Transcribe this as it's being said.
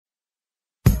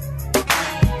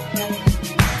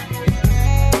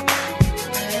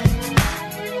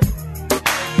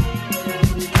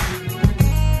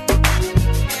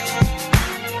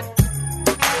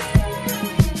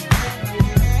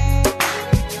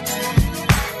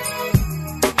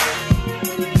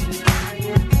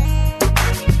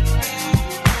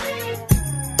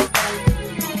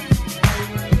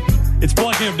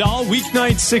Abdalla,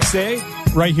 weeknight 6 to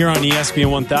 8, right here on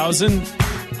ESPN 1000.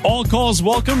 All calls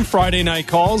welcome, Friday night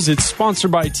calls. It's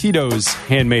sponsored by Tito's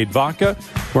Handmade Vodka.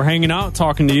 We're hanging out,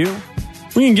 talking to you.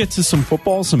 We can get to some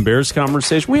football, some Bears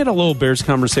conversation. We had a little Bears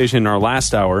conversation in our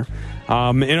last hour.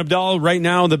 And Abdalla, right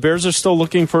now, the Bears are still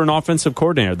looking for an offensive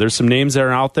coordinator. There's some names that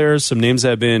are out there, some names that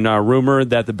have been rumored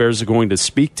that the Bears are going to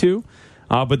speak to.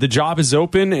 But the job is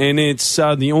open, and it's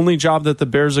the only job that the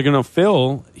Bears are going to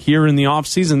fill here in the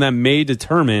offseason that may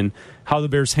determine how the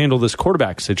Bears handle this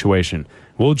quarterback situation.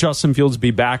 Will Justin Fields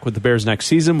be back with the Bears next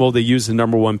season? Will they use the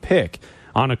number one pick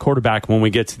on a quarterback when we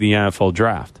get to the NFL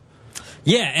draft?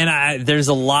 Yeah, and there's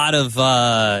a lot of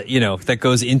that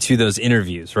goes into those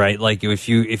interviews, right? Like if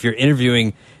you're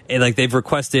interviewing, like they've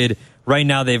requested. Right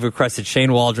now, they've requested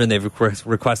Shane Waldron. They've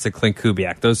requested Clint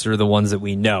Kubiak. Those are the ones that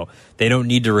we know. They don't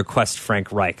need to request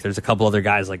Frank Reich. There's a couple other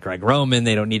guys like Greg Roman.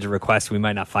 They don't need to request. We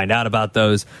might not find out about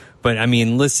those. But, I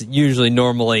mean, listen,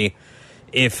 normally,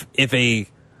 if a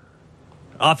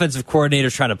offensive coordinator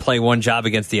is trying to play one job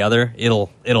against the other,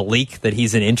 it'll leak that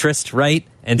he's an interest, right?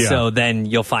 And so then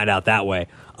you'll find out that way.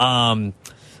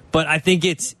 But I think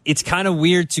it's kind of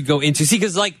weird to go into. See,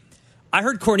 because, like, I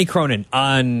heard Courtney Cronin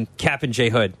on Cap and J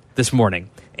Hood this morning,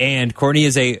 and Courtney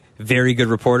is a very good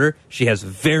reporter. She has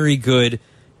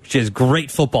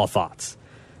great football thoughts.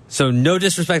 So no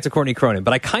disrespect to Courtney Cronin,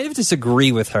 but I kind of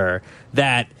disagree with her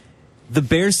that the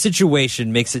Bears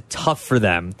situation makes it tough for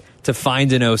them to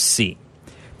find an OC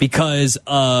because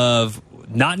of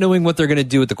not knowing what they're going to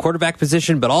do at the quarterback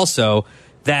position, but also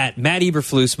that Matt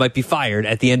Eberflus might be fired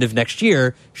at the end of next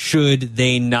year should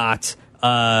they not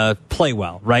play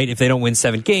well, right? If they don't win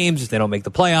 7 games, if they don't make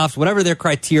the playoffs, whatever their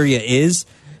criteria is,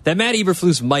 that Matt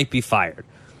Eberflus might be fired.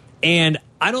 And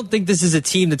I don't think this is a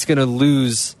team that's going to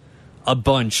lose a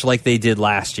bunch like they did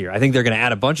last year. I think they're going to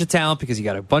add a bunch of talent because you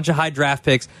got a bunch of high draft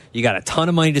picks. You got a ton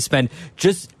of money to spend.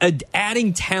 Just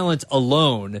adding talent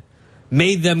alone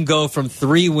made them go from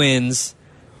 3 wins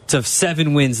to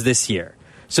 7 wins this year.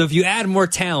 So if you add more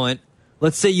talent,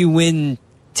 let's say you win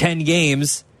 10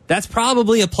 games, that's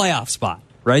probably a playoff spot,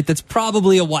 right? That's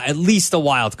probably at least a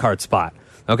wild card spot,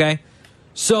 okay?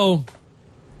 So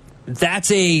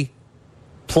that's a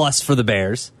plus for the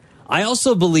Bears. I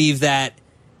also believe that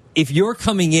if you're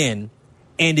coming in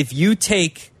and if you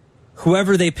take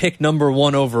whoever they pick number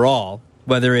 1 overall,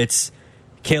 whether it's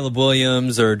Caleb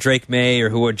Williams or Drake May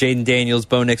or Jaden Daniels,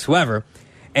 Bo Nix, whoever,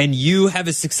 and you have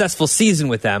a successful season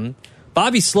with them,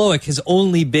 Bobby Slowick has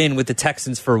only been with the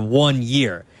Texans for 1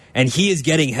 year. And he is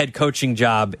getting head coaching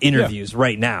job interviews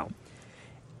right now.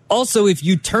 Also, if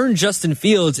you turn Justin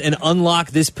Fields and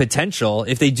unlock this potential,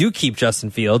 if they do keep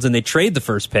Justin Fields and they trade the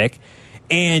first pick,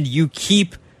 and you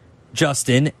keep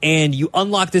Justin and you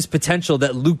unlock this potential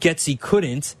that Luke Getsy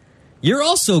couldn't, you're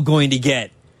also going to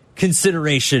get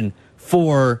consideration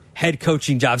for head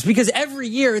coaching jobs. Because every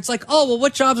year it's like, oh, well,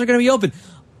 what jobs are going to be open?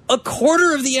 A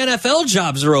quarter of the NFL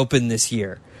jobs are open this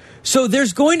year. So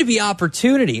there's going to be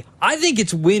opportunity. I think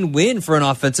it's win-win for an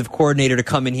offensive coordinator to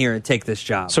come in here and take this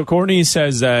job. So Courtney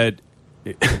says that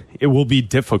it will be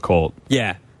difficult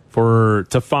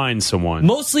to find someone.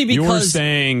 Mostly because... You're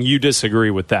saying you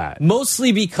disagree with that.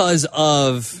 Mostly because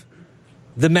of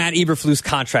the Matt Eberflus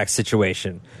contract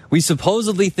situation. We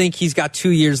supposedly think he's got 2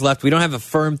 years left. We don't have a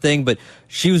firm thing, but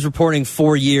she was reporting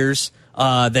 4 years,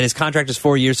 that his contract is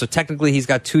 4 years, so technically he's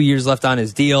got 2 years left on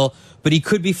his deal. But he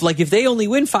could be, like, if they only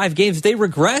win 5 games, if they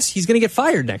regress, he's going to get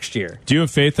fired next year. Do you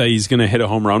have faith that he's going to hit a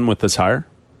home run with this hire?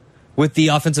 With the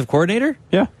offensive coordinator?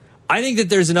 Yeah. I think that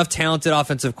there's enough talented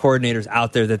offensive coordinators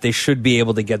out there that they should be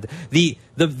able to get the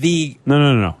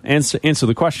No. Answer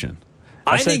the question.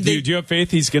 I said, do you have faith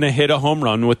he's going to hit a home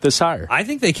run with this hire? I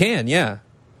think they can, yeah.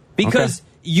 Because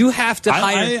you have to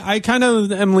hire... I kind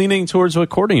of am leaning towards what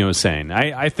Courtney was saying.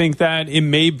 I think that it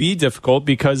may be difficult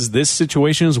because this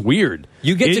situation is weird.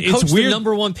 You get to coach the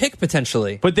number 1 pick,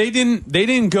 potentially. But they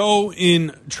didn't go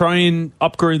in try and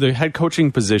upgrade the head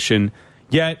coaching position,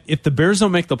 yet if the Bears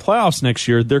don't make the playoffs next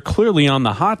year, they're clearly on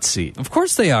the hot seat. Of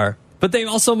course they are. But they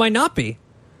also might not be.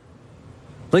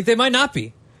 Like, they might not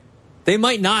be. They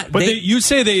might not. But you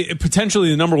say they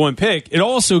potentially the number 1 pick. It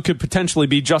also could potentially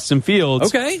be Justin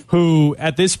Fields, who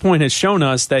at this point has shown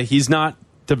us that he's not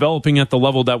developing at the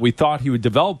level that we thought he would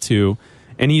develop to,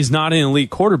 and he's not an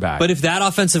elite quarterback. But if that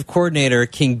offensive coordinator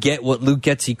can get what Luke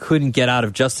Getsy couldn't get out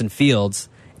of Justin Fields,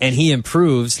 and he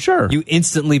improves, you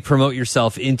instantly promote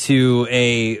yourself into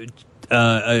a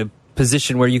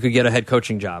position where you could get a head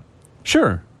coaching job.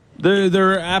 Sure.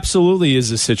 There absolutely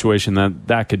is a situation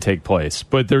that could take place.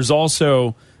 But there's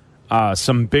also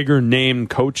some bigger name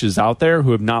coaches out there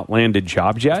who have not landed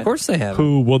jobs yet. Of course they have.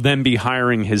 Who will then be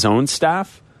hiring his own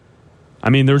staff. I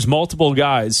mean, there's multiple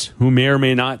guys who may or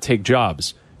may not take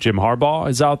jobs. Jim Harbaugh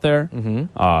is out there.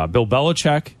 Bill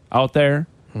Belichick out there.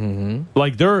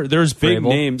 Like there's big Vrabel.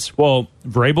 names. Well,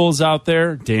 Vrabel's out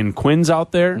there. Dan Quinn's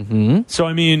out there. So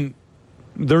I mean,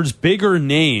 there's bigger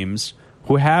names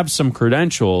who have some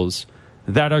credentials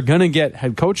that are going to get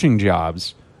head coaching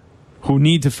jobs who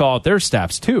need to fill out their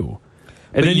staffs too.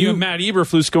 And then you have Matt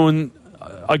Eberflus going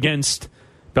against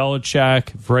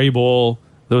Belichick, Vrabel,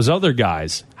 those other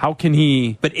guys. How can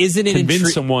he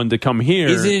convince someone to come here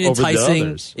isn't it over the enticing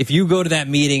others? if you go to that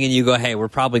meeting and you go, hey, we're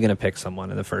probably going to pick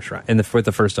someone in the first round, with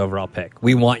the first overall pick.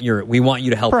 We want you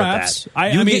to help Perhaps. with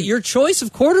that. You get your choice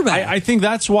of quarterback. I think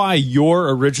that's why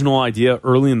your original idea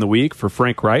early in the week for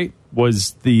Frank Wright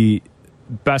was the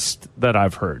best that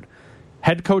I've heard.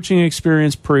 Head coaching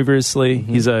experience previously.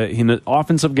 He's an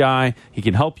offensive guy. He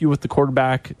can help you with the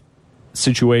quarterback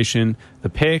situation, the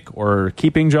pick, or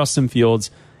keeping Justin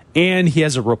Fields. And he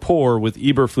has a rapport with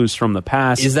Eberflus from the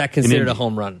past. Is that considered a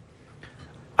home run?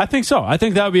 I think so. I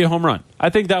think that would be a home run. I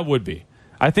think that would be.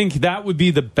 I think that would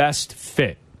be the best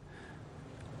fit.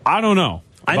 I don't know.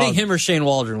 I think him or Shane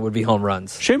Waldron would be home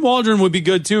runs. Shane Waldron would be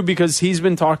good too because he's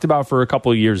been talked about for a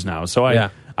couple of years now. So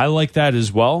I like that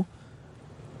as well.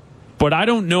 But I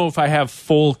don't know if I have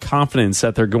full confidence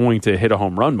that they're going to hit a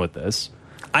home run with this.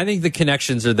 I think the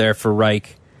connections are there for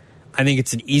Reich. I think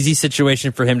it's an easy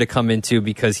situation for him to come into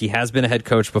because he has been a head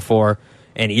coach before,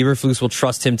 and Eberflus will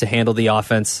trust him to handle the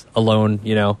offense alone,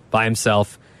 by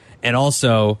himself. And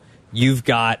also, you've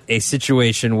got a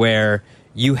situation where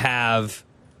you have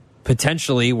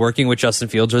potentially working with Justin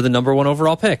Fields or the number 1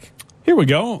 overall pick. Here we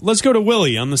go. Let's go to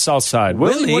Willie on the south side.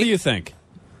 Willie, what do you think?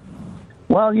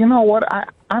 Well, you know what?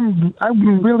 I'm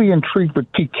really intrigued with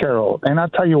Pete Carroll, and I'll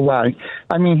tell you why.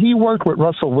 I mean, he worked with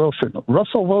Russell Wilson.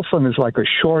 Russell Wilson is like a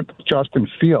short Justin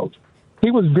Fields.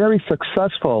 He was very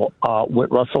successful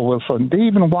with Russell Wilson. They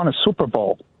even won a Super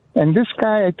Bowl. And this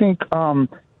guy, I think,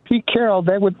 Pete Carroll,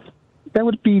 that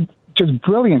would be just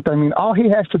brilliant. I mean, all he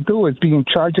has to do is be in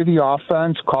charge of the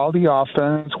offense, call the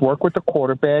offense, work with the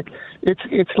quarterback.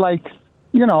 It's like,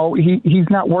 he's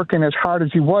not working as hard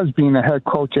as he was being a head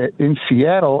coach in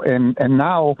Seattle, and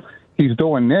now he's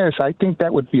doing this. I think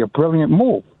that would be a brilliant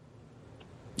move.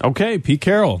 Okay, Pete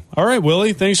Carroll. All right,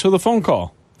 Willie, thanks for the phone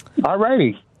call. All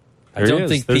righty. I don't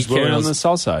think Pete Carroll's on the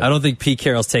south side. I don't think Pete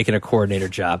Carroll's taking a coordinator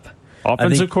job.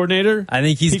 Offensive coordinator? I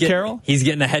think he's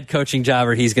getting a head coaching job,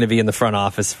 or he's going to be in the front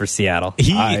office for Seattle.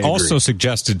 He also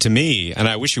suggested to me, and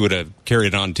I wish he would have carried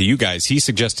it on to you guys, he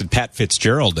suggested Pat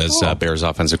Fitzgerald as Bears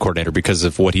offensive coordinator because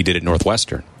of what he did at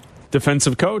Northwestern.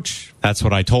 Defensive coach. That's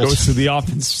what I told him. Goes to the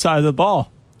offensive side of the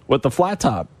ball with the flat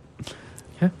top.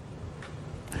 Yeah.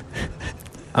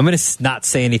 I'm going to not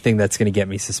say anything that's going to get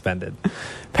me suspended.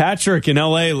 Patrick in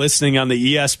L.A. listening on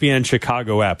the ESPN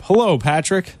Chicago app. Hello,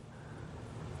 Patrick.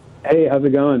 Hey, how's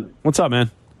it going? What's up,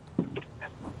 man?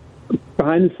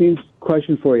 Behind the scenes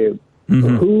question for you.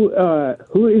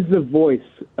 Who is the voice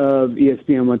of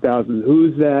ESPN 1000?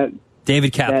 Who's that?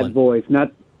 David Kaplan. That voice,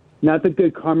 not the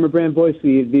good Karma Brand voice,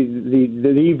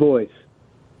 the voice.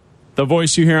 The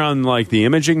voice you hear on like the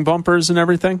imaging bumpers and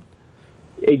everything?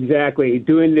 Exactly.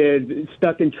 Doing the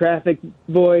stuck in traffic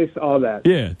voice, all that.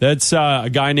 Yeah, that's a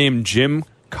guy named Jim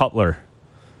Cutler.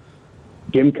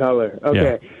 Jim Cutler.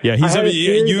 Okay. Yeah, he's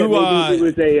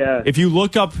if you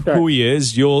look up who he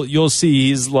is, you'll see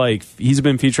he's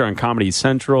been featured on Comedy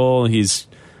Central. He's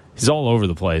all over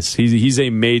the place. He's a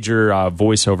major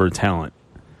voiceover talent.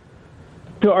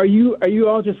 So are you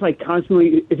all just like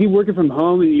constantly? Is he working from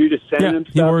home and you're just sending him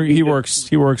stuff?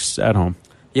 He works at home.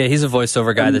 Yeah, he's a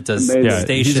voiceover guy that does stations.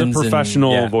 He's a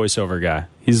professional voiceover guy.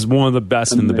 He's one of the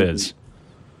best in the biz.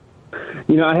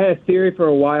 I had a theory for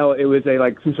a while. It was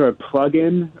some sort of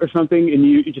plug-in or something, and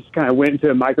you just kind of went into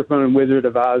a microphone and Wizard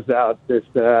of Oz out this,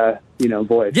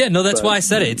 voice. Yeah, no, that's why I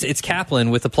said it. It's Kaplan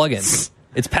with a plug-in.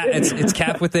 It's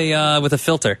Cap with a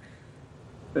filter.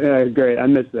 Yeah, great. I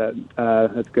missed that.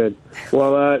 That's good.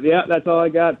 Well, that's all I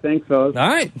got. Thanks, fellas. All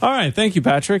right. Thank you,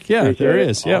 Patrick. Yeah, Appreciate there it. he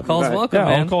is. All calls welcome,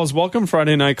 man. All calls welcome.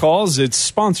 Friday Night Calls. It's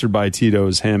sponsored by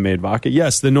Tito's Handmade Vodka.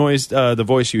 Yes, the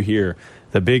voice you hear,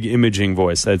 the big imaging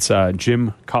voice. That's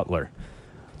Jim Cutler.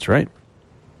 That's right.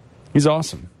 He's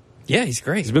awesome. Yeah, he's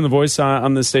great. He's been the voice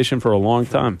on this station for a long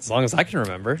time. As long as I can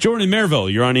remember. Jordan Maryville,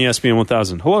 you're on ESPN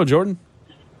 1000. Hello, Jordan.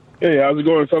 Hey, how's it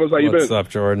going, fellas? How you been? What's up,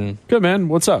 Jordan? Good, man.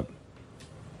 What's up?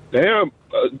 Damn,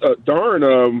 darn,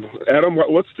 Adam,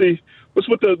 what's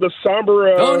with the somber?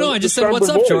 Oh no, I just said what's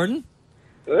up, voice? Jordan.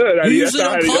 You usually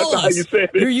don't call us.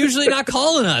 You're usually not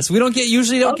calling us. We don't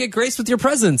get grace with your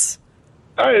presence.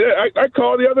 I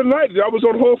called the other night. I was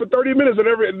on hold for 30 minutes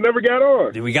and never got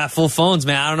on. Dude, we got full phones,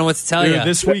 man. I don't know what to tell you.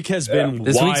 This week has been wild.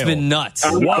 This week's been nuts.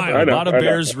 Wild. A lot of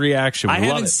Bears reaction. I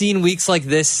haven't seen weeks like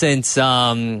this since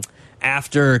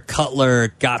after Cutler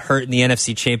got hurt in the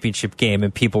NFC Championship game,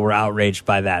 and people were outraged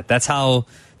by that. That's how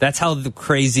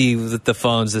crazy the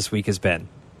phones this week has been.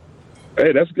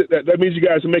 Hey, that's good. That means you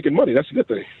guys are making money. That's a good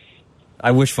thing. I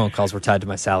wish phone calls were tied to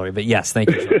my salary, but yes, thank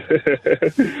you.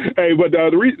 Hey, but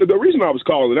the reason I was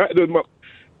calling,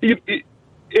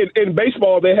 in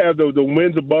baseball, they have the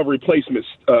wins above replacement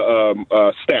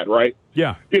stat, right?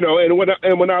 Yeah. And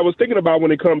when I was thinking about when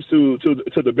it comes to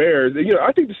the Bears,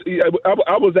 I think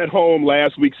I was at home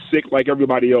last week sick like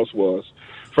everybody else was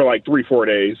for like 3-4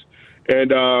 days,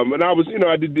 and I was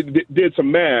I did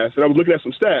some math and I was looking at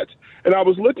some stats and I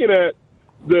was looking at.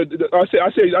 I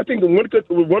think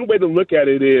one way to look at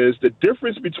it is the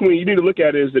difference between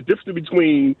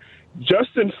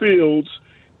Justin Fields'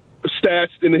 stats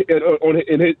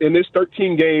in his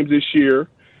 13 games this year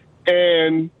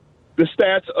and the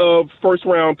stats of first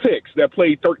round picks that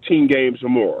played 13 games or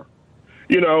more.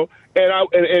 And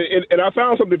I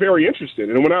found something very interesting.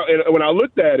 And when I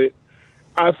looked at it,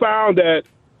 I found that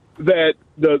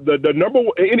the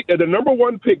number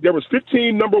one pick, there was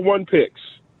 15 number one picks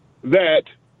that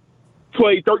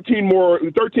played 13 or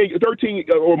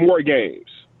more games.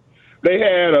 They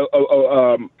had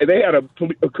a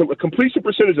completion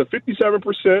percentage of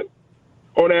 57%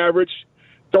 on average,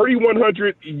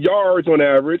 3,100 yards on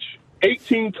average,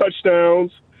 18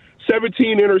 touchdowns,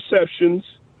 17 interceptions,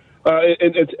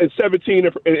 and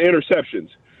 17 interceptions.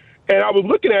 And I was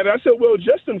looking at it. I said, well,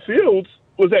 Justin Fields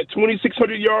was at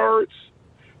 2,600 yards,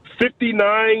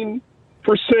 59%.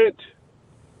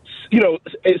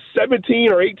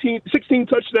 17 or 18, 16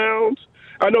 touchdowns.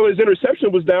 I know his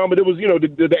interception was down, but it was,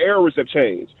 the errors have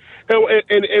changed. And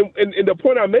the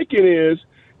point I'm making is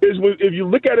if you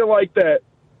look at it like that,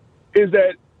 is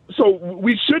that so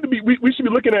we should be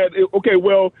looking at okay,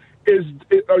 well,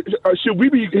 should we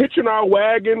be hitching our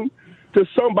wagon to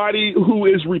somebody who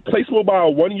is replaceable by a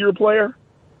 1-year player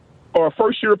or a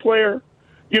first-year player?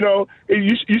 You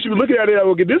should be looking at it.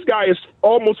 Okay, this guy is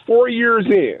almost 4 years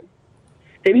in.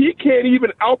 And he can't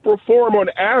even outperform on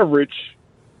average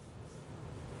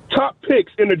top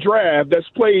picks in the draft that's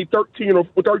played 13 or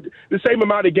 30, the same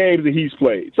amount of games that he's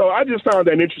played. So I just found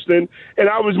that interesting, and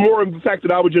I was more in the fact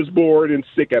that I was just bored and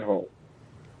sick at home.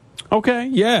 Okay,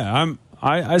 yeah,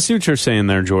 I see what you're saying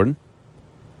there, Jordan.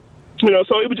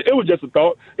 So it was just a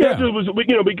thought. Yeah. It was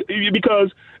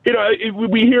because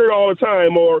we hear it all the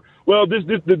time. Or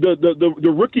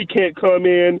the rookie can't come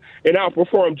in and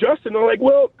outperform Justin. I'm like,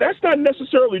 well, that's not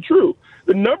necessarily true.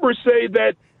 The numbers say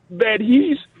that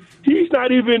he's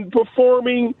not even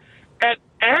performing at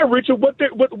average of what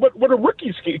a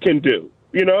rookie can do.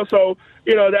 So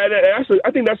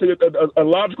I think that's a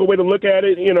logical way to look at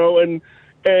it. And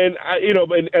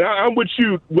I'm with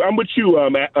you.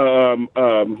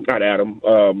 Not Adam.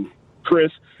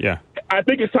 Chris. Yeah. I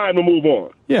think it's time to move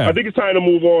on. Yeah. I think it's time to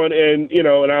move on, and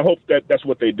I hope that's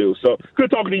what they do. So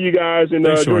good talking to you guys, and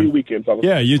enjoy your weekend, fellas.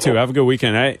 Yeah, you too. Have a good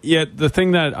weekend. The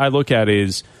thing that I look at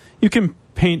is you can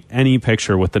paint any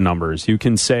picture with the numbers. You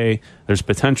can say there's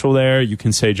potential there. You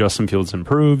can say Justin Fields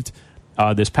improved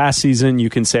this past season. You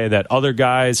can say that other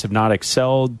guys have not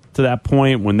excelled to that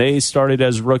point when they started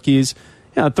as rookies.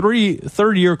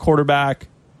 Third-year quarterback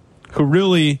who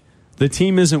really the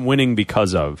team isn't winning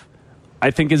because of,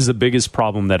 I think is the biggest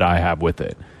problem that I have with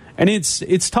it. And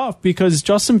it's tough because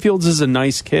Justin Fields is a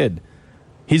nice kid.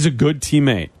 He's a good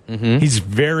teammate. Mm-hmm. He's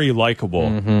very likable.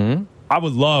 Mm-hmm. I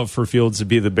would love for Fields to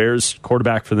be the Bears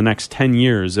quarterback for the next 10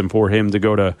 years and for him to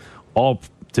go to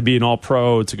be an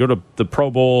all-pro, to go to the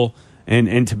Pro Bowl,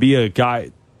 and to be a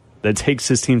guy that takes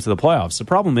his team to the playoffs. The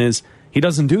problem is he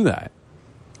doesn't do that.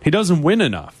 He doesn't win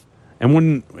enough.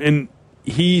 And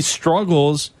he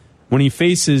struggles when he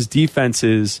faces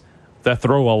defenses that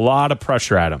throw a lot of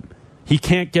pressure at him. He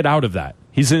can't get out of that.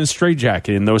 He's in a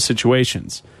straitjacket in those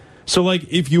situations. So,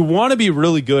 if you want to be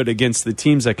really good against the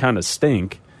teams that kind of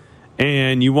stink,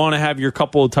 and you want to have your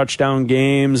couple of touchdown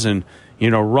games and,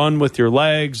 run with your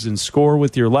legs and score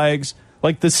with your legs,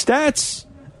 the stats,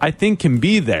 I think, can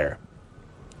be there.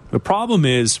 The problem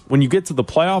is when you get to the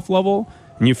playoff level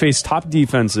and you face top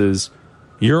defenses,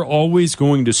 you're always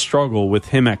going to struggle with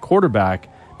him at quarterback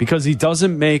because he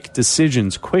doesn't make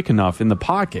decisions quick enough in the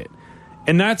pocket.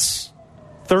 And that's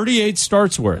 38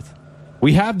 starts worth.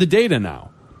 We have the data now.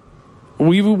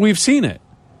 We've seen it.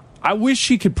 I wish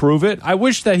he could prove it. I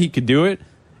wish that he could do it.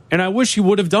 And I wish he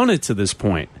would have done it to this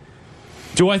point.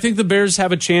 Do I think the Bears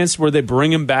have a chance where they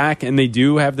bring him back and they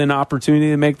do have an opportunity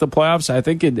to make the playoffs? I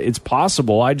think it's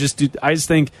possible. I just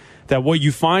think that what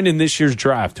you find in this year's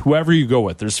draft, whoever you go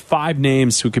with, there's 5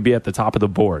 names who could be at the top of the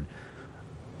board.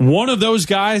 One of those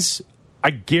guys,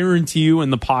 I guarantee you in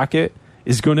the pocket,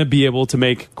 is going to be able to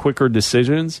make quicker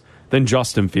decisions than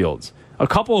Justin Fields. A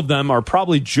couple of them are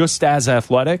probably just as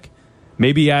athletic,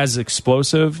 maybe as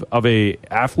explosive of a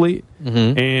athlete,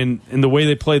 and in the way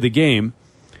they play the game.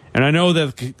 And I know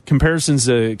that comparisons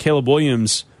to Caleb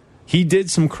Williams, he did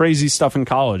some crazy stuff in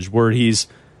college where he's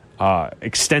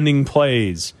extending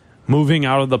plays, moving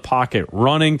out of the pocket,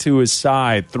 running to his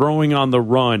side, throwing on the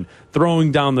run,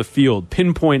 throwing down the field,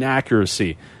 pinpoint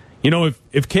accuracy. You know,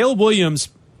 if Caleb Williams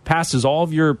passes all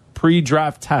of your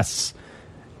pre-draft tests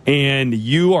and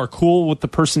you are cool with the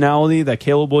personality that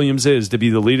Caleb Williams is to be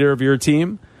the leader of your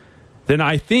team, then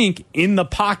I think in the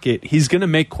pocket he's going to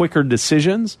make quicker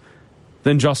decisions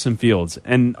than Justin Fields.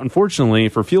 And unfortunately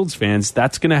for Fields fans,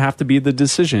 that's going to have to be the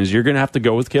decision, is you're going to have to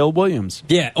go with Caleb Williams.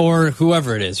 Yeah, or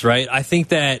whoever it is, right? I think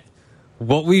that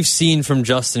what we've seen from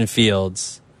Justin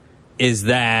Fields is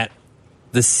that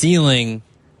the ceiling,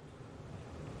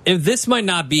 if this might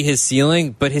not be his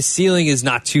ceiling, but his ceiling is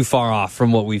not too far off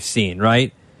from what we've seen,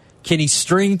 right? Can he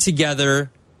string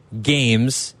together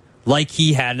games like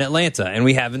he had in Atlanta? And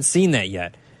we haven't seen that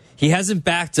yet. He hasn't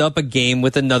backed up a game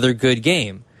with another good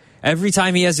game. Every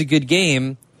time he has a good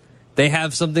game, they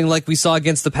have something like we saw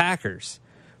against the Packers,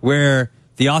 where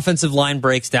the offensive line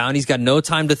breaks down. He's got no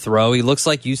time to throw. He looks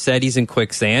like you said he's in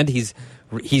quicksand. He's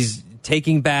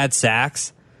taking bad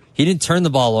sacks. He didn't turn the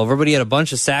ball over, but he had a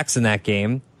bunch of sacks in that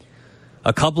game.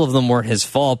 A couple of them weren't his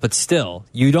fault, but still,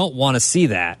 you don't want to see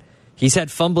that. He's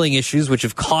had fumbling issues, which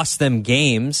have cost them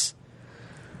games.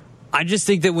 I just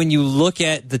think that when you look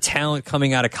at the talent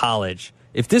coming out of college,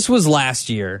 if this was last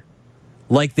year,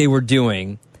 like they were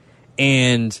doing,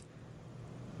 and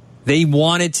they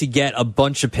wanted to get a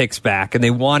bunch of picks back, and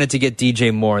they wanted to get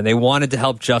DJ Moore, and they wanted to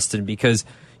help Justin because,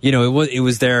 you know, it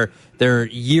was their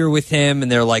year with him,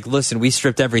 and they're like, listen, we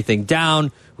stripped everything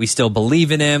down. We still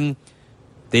believe in him.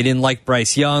 They didn't like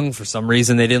Bryce Young. For some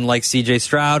reason, they didn't like C.J.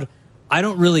 Stroud. I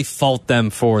don't really fault them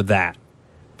for that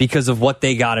because of what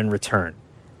they got in return.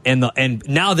 And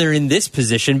now they're in this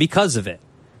position because of it,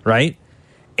 right?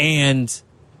 And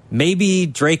maybe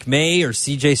Drake May or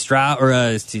C.J. Stroud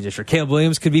or Caleb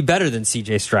Williams could be better than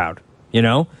C.J. Stroud, you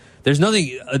know? There's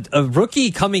nothing... A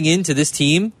rookie coming into this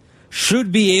team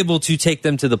should be able to take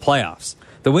them to the playoffs.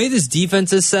 The way this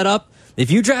defense is set up,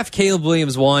 if you draft Caleb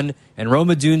Williams 1 and Rome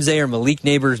Odunze or Malik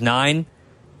Neighbors 9,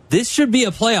 this should be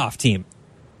a playoff team.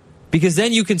 Because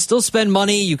then you can still spend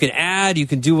money, you can add, you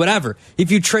can do whatever. If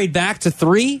you trade back to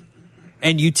 3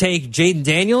 and you take Jaden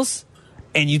Daniels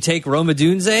and you take Rome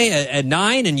Odunze at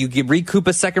 9 and you recoup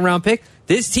a second-round pick,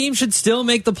 this team should still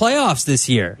make the playoffs this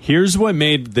year. Here's what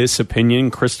made this opinion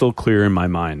crystal clear in my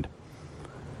mind.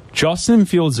 Justin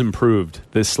Fields improved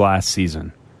this last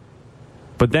season.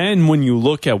 But then when you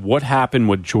look at what happened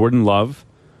with Jordan Love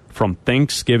from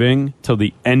Thanksgiving till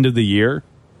the end of the year,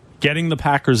 getting the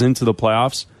Packers into the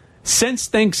playoffs, since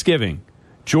Thanksgiving,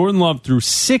 Jordan Love threw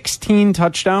 16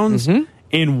 touchdowns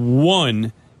and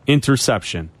 1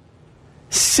 interception.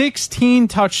 16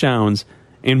 touchdowns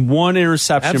and 1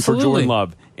 interception for Jordan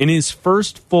Love in his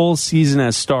first full season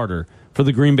as starter for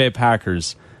the Green Bay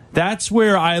Packers. That's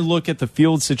where I look at the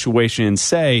Fields situation and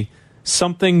say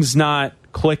something's not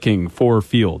clicking for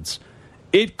Fields.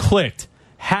 It clicked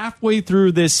halfway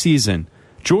through this season.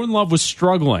 Jordan Love was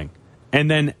struggling.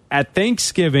 And then at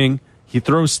Thanksgiving, he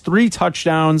throws 3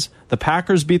 touchdowns. The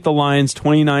Packers beat the Lions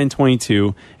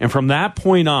 29-22. And from that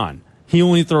point on, he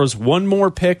only throws 1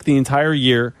 more pick the entire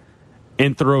year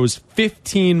and throws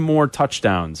 15 more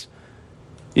touchdowns.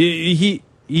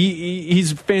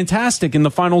 He's fantastic in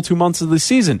the final 2 months of the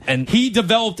season. And he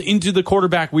developed into the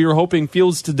quarterback we were hoping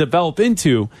Fields to develop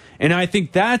into. And I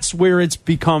think that's where it's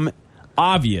become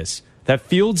obvious that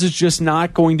Fields is just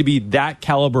not going to be that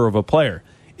caliber of a player.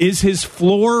 Is his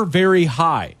floor very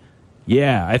high?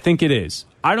 Yeah, I think it is.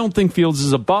 I don't think Fields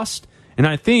is a bust, and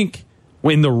I think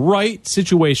in the right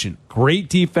situation, great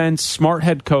defense, smart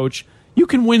head coach, you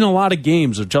can win a lot of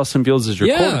games with Justin Fields as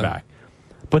your quarterback.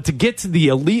 But to get to the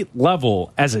elite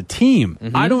level as a team,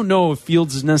 I don't know if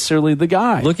Fields is necessarily the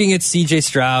guy. Looking at C.J.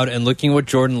 Stroud and looking what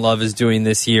Jordan Love is doing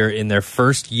this year in their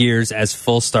first years as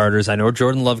full starters, I know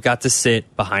Jordan Love got to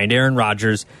sit behind Aaron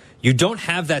Rodgers. You don't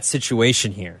have that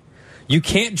situation here. You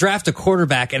can't draft a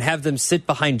quarterback and have them sit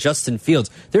behind Justin Fields.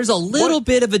 There's a little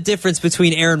bit of a difference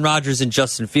between Aaron Rodgers and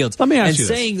Justin Fields. Let me ask you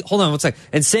this. Hold on one second.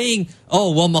 And saying,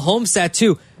 oh, well, Mahomes sat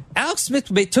too. Alex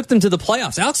Smith took them to the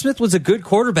playoffs. Alex Smith was a good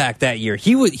quarterback that year.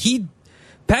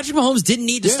 Patrick Mahomes didn't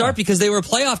need to start because they were a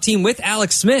playoff team with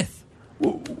Alex Smith.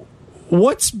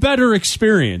 What's better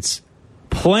experience,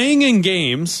 playing in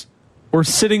games or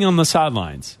sitting on the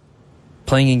sidelines?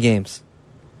 Playing in games.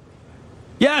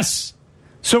 Yes.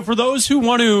 So for those who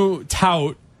want to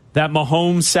tout that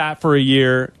Mahomes sat for a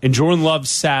year and Jordan Love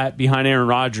sat behind Aaron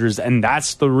Rodgers, and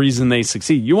that's the reason they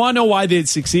succeed. You want to know why they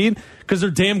succeed? Because they're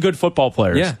damn good football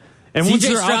players. Yeah. And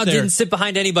CJ Stroud didn't sit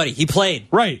behind anybody. He played.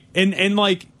 Right. And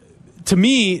like, to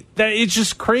me, that it's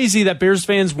just crazy that Bears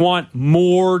fans want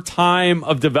more time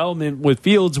of development with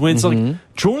Fields when it's like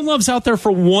Jordan Love's out there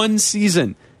for one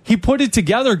season. He put it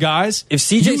together, guys. If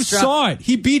CJ you saw it.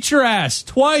 He beat your ass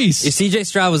twice. If CJ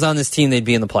Stroud was on this team, they'd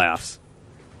be in the playoffs.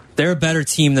 They're a better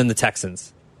team than the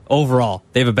Texans overall.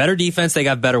 They have a better defense. They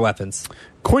got better weapons.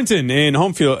 Quentin in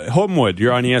Homewood,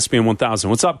 you're on ESPN 1000.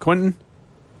 What's up, Quentin?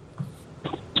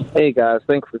 Hey, guys.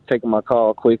 Thanks for taking my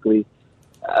call quickly.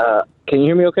 Can you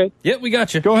hear me okay? Yeah, we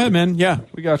got you. Go ahead, man. Yeah,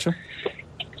 we got you.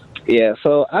 Yeah,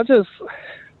 so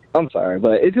I'm sorry,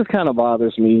 but it just kind of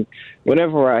bothers me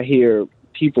whenever I hear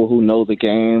people who know the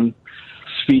game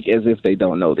speak as if they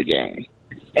don't know the game.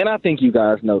 And I think you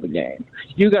guys know the game.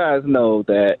 You guys know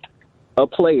that a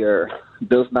player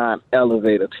does not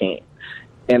elevate a team.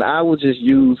 And I will just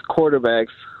use quarterbacks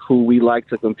who we like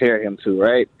to compare him to,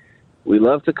 right? We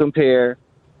love to compare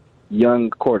young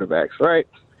quarterbacks, right?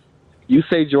 You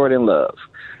say Jordan Love.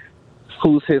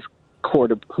 Who's his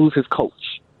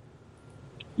coach?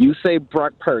 You say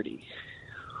Brock Purdy.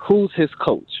 Who's his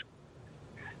coach?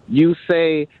 You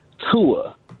say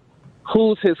Tua.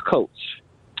 Who's his coach?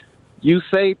 You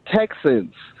say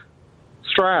Texans.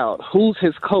 Stroud. Who's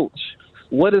his coach?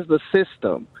 What is the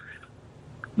system?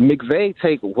 McVay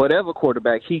take whatever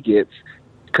quarterback he gets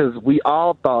because we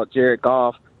all thought Jared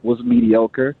Goff was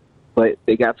mediocre, but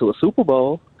they got to a Super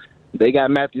Bowl. They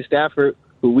got Matthew Stafford,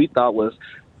 who we thought was,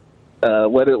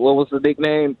 what was the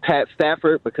nickname? Pat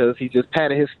Stafford, because he just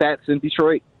padded his stats in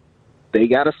Detroit. They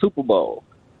got a Super Bowl.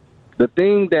 The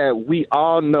thing that we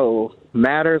all know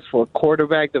matters for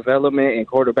quarterback development and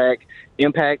quarterback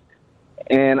impact,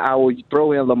 and I will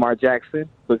throw in Lamar Jackson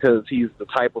because he's the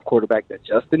type of quarterback that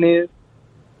Justin is.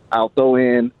 I'll throw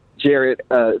in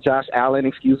Josh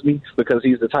Allen, because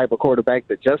he's the type of quarterback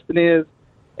that Justin is.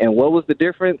 And what was the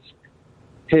difference?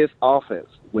 His offense.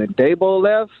 When Daboll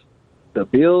left, the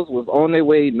Bills was on their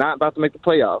way, not about to make the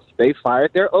playoffs. They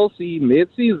fired their OC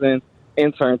mid-season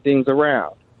and turned things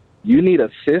around. You need a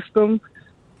system,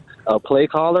 a play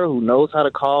caller who knows how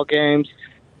to call games,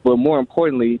 but more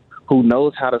importantly, who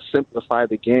knows how to simplify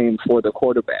the game for the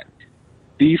quarterback.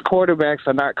 These quarterbacks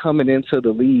are not coming into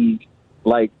the league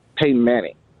like Peyton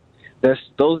Manning.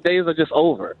 Those days are just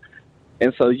over.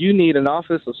 And so you need an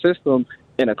offensive system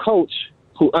and a coach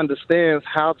who understands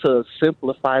how to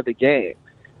simplify the game.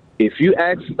 If you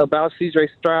ask about CJ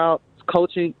Stroud's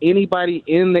coaching, anybody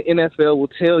in the NFL will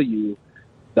tell you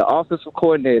the offensive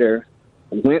coordinator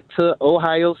went to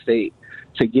Ohio State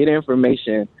to get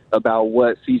information about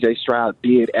what CJ Stroud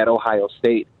did at Ohio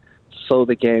State so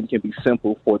the game can be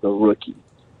simple for the rookie.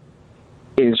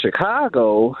 In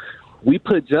Chicago, we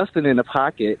put Justin in the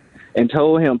pocket and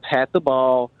told him, pat the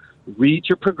ball, read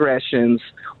your progressions,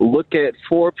 look at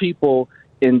four people,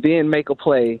 and then make a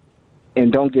play,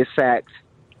 and don't get sacked.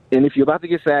 And if you're about to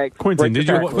get sacked, Quentin,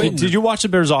 did you watch the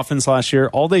Bears offense last year?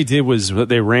 All they did was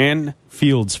they ran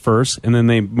Fields first, and then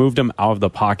they moved him out of the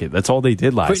pocket. That's all they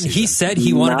did last season. He said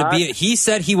he wanted to be. He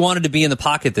said he wanted to be in the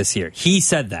pocket this year. He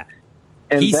said that.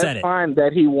 And he that's said it. Fine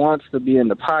that he wants to be in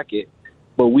the pocket,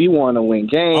 but we want to win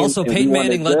games. Also, Peyton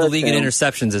Manning led the league in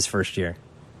interceptions his first year.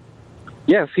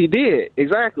 Yes, he did.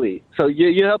 Exactly. So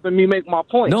you're helping me make my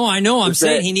point. No, I know. I'm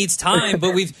saying he needs time,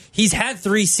 but he's had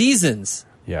 3 seasons.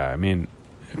 Yeah, I mean,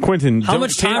 Quentin, how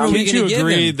much time are we going to give him? Can't you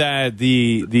agree that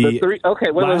the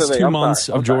last 2 months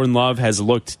of Jordan Love has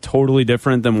looked totally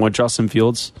different than what Justin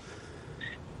Fields?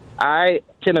 I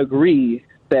can agree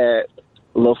that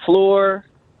LaFleur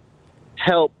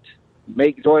helped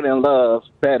make Jordan Love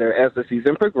better as the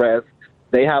season progressed.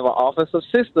 They have an offensive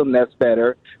system that's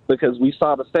better because we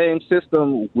saw the same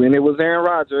system when it was Aaron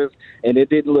Rodgers, and it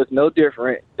didn't look no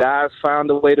different. Guys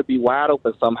found a way to be wide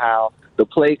open somehow. The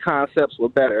play concepts were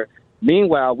better.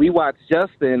 Meanwhile, we watched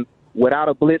Justin without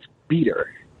a blitz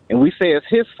beater, and we say it's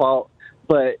his fault,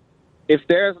 but if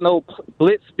there's no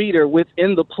blitz beater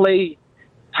within the play,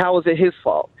 how is it his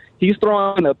fault? He's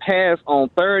throwing a pass on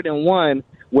 3rd and 1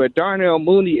 where Darnell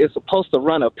Mooney is supposed to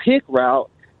run a pick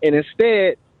route, and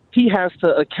instead he has to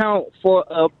account for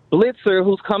a blitzer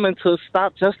who's coming to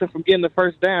stop Justin from getting the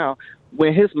first down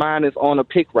when his mind is on a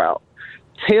pick route.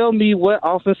 Tell me what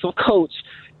offensive coach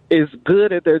is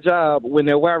good at their job when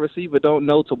their wide receiver don't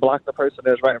know to block the person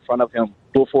that's right in front of him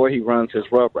before he runs his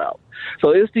rub route.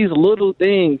 So it's these little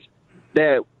things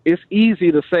that it's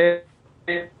easy to say,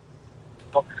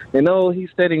 he's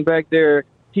standing back there,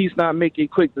 he's not making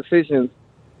quick decisions.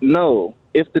 No.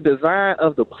 If the design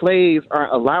of the plays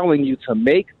aren't allowing you to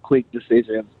make quick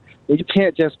decisions, then you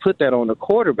can't just put that on the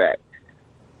quarterback.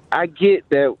 I get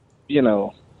that,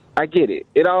 I get it.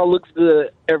 It all looks good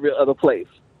every other place.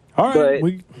 All right,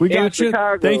 but we got you.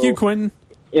 Chicago, thank you, Quentin.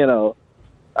 All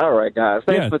right, guys.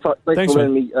 Thanks for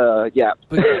letting me yap.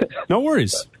 No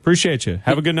worries. Appreciate you.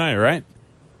 Have a good night, all right?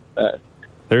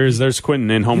 There's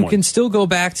Quentin in Homewood. You can still go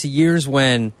back to years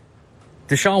when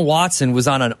Deshaun Watson was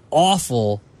on an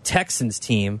awful Texans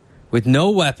team with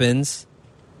no weapons,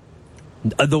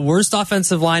 the worst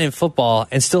offensive line in football,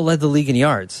 and still led the league in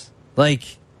yards. Like,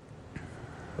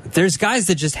 there's guys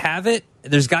that just have it.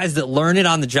 There's guys that learn it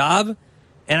on the job.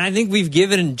 And I think we've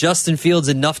given Justin Fields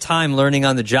enough time learning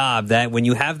on the job that when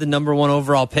you have the number 1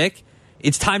 overall pick,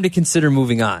 it's time to consider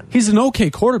moving on. He's an okay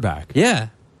quarterback. Yeah.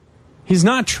 He's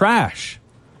not trash.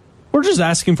 We're just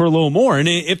asking for a little more. And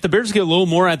if the Bears get a little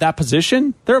more at that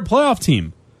position, they're a playoff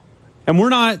team. And we're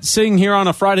not sitting here on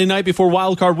a Friday night before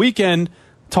Wild Card Weekend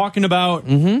talking about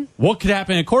what could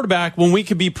happen at quarterback when we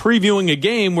could be previewing a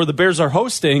game where the Bears are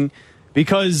hosting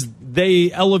because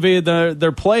they elevated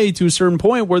their play to a certain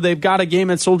point where they've got a game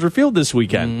at Soldier Field this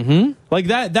weekend. Like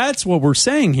that's what we're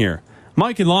saying here.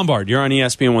 Mike and Lombard, you're on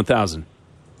ESPN 1000.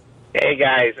 Hey,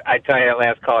 guys, I tell you, that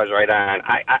last call is right on.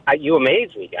 You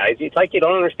amaze me, guys. It's like you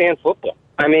don't understand football.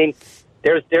 I mean,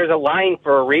 there's a line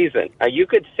for a reason. You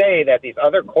could say that these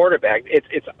other quarterbacks,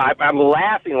 I'm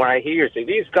laughing when I hear you say,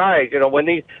 these guys,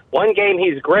 when one game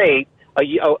he's great.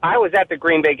 I was at the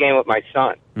Green Bay game with my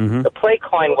son. The play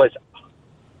calling was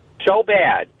so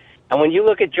bad. And when you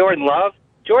look at Jordan Love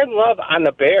on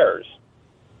the Bears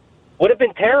would have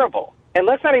been terrible. And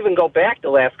let's not even go back the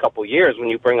last couple years when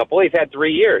you bring up, he's had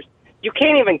 3 years. You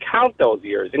can't even count those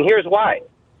years, and here's why.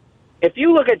 If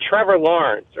you look at Trevor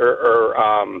Lawrence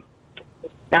or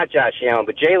not Josh Allen,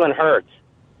 but Jalen Hurts,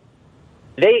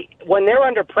 when they're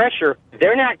under pressure,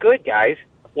 they're not good, guys.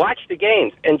 Watch the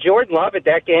games. And Jordan Love at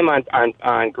that game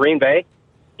on Green Bay,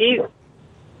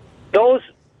 those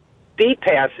deep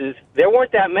passes, there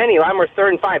weren't that many. Mine were 3rd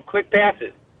and 5, quick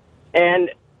passes. And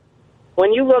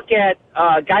when you look at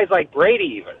guys like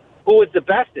Brady even, who was the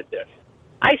best at this,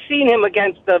 I seen him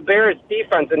against the Bears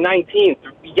defense in 19,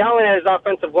 yelling at his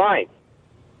offensive line.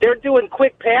 They're doing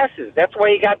quick passes. That's why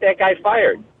he got that guy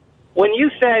fired. When you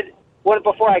said,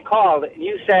 before I called,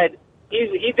 you said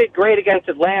he did great against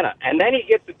Atlanta, and then he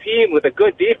gets a team with a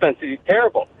good defense and he's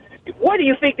terrible. What do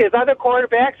you think? His other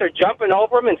quarterbacks are jumping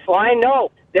over him and flying?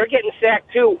 No, they're getting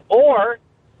sacked too. Or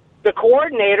the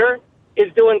coordinator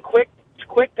is doing quick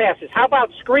passes. How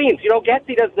about screens?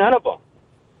 Getsy does none of them.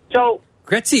 So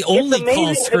Getsy only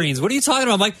calls screens. What are you talking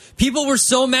about, Mike? People were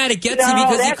so mad at Getsy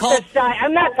because he called.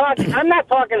 I'm not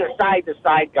talking the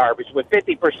side-to-side garbage with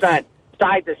 50%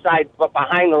 side-to-side but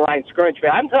behind-the-line scrimmage.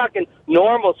 I'm talking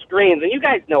normal screens, and you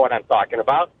guys know what I'm talking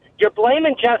about. You're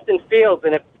blaming Justin Fields,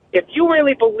 and if you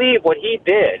really believe what he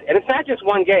did, and it's not just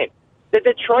one game, the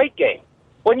Detroit game,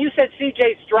 when you said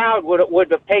C.J. Stroud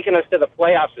would have taken us to the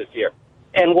playoffs this year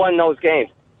and won those games.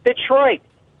 Detroit,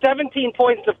 17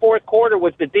 points in the fourth quarter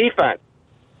was the defense.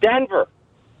 Denver,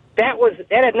 that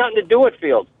had nothing to do with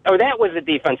Fields. Or that was the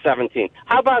defense, 17.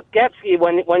 How about Getsy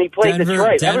when he played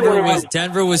Detroit?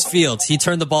 Denver was Fields. He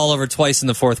turned the ball over twice in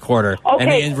the fourth quarter,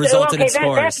 and it resulted in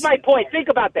scores. That's my point. Think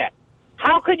about that.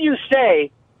 How could you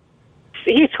say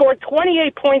he scored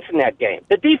 28 points in that game?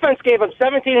 The defense gave him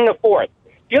 17 in the fourth.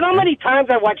 Do you know how many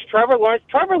times I watched Trevor Lawrence?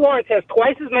 Trevor Lawrence has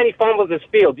twice as many fumbles as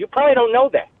Fields. You probably don't know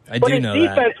that. But his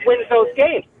defense wins those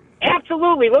games.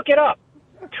 Absolutely. Look it up.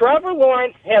 Trevor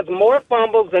Lawrence has more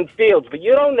fumbles than Fields, but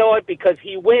you don't know it because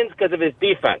he wins because of his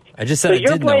defense. I just said I did know it.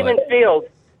 So you're blaming Fields.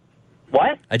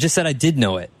 What? I just said I did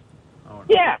know it.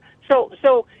 Yeah.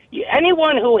 So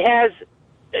anyone who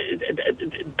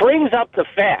brings up the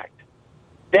fact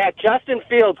that Justin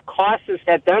Fields cost us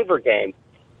that Denver game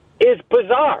is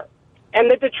bizarre. And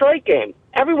the Detroit game,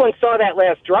 everyone saw that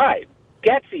last drive.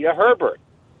 Getsy to Herbert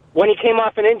when he came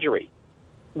off an injury.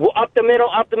 Up the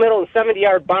middle, and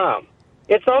 70-yard bomb.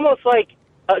 It's almost like,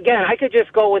 again, I could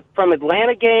just go from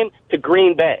Atlanta game to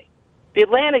Green Bay. The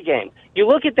Atlanta game, you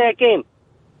look at that game,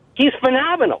 he's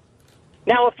phenomenal.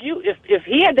 Now, if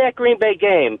he had that Green Bay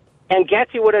game and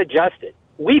Getsy would have adjusted,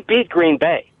 we beat Green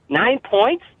Bay. 9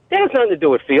 points? That has nothing to do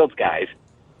with Fields, guys.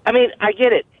 I mean, I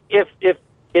get it.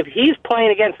 If he's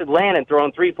playing against Atlanta and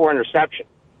throwing 3-4 interceptions,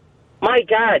 my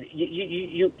God,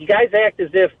 you guys act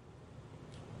as if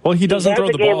Well, he doesn't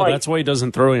throw the ball. Like, that's why he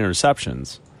doesn't throw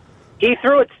interceptions. He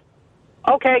threw it.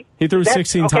 Okay. He threw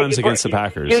 16 times against the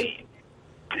Packers.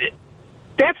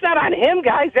 That's not on him,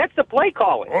 guys. That's the play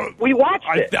calling. We watched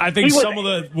it. I think some of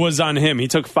it was on him. He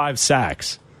took 5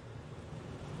 sacks.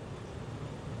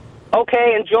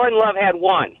 Okay, and Jordan Love had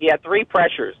 1. He had 3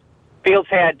 pressures. Fields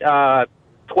had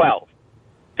 12.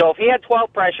 So if he had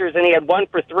 12 pressures and he had 1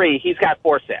 for 3, he's got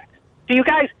 4 sacks. So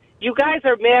you guys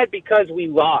are mad because we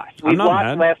lost. We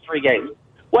lost the last 3 games.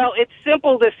 Well, it's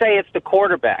simple to say it's the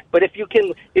quarterback, but if you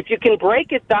can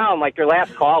break it down like your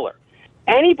last caller,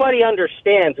 anybody who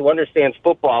understands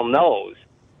football knows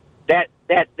that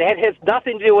has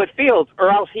nothing to do with Fields,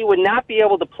 or else he would not be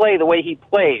able to play the way he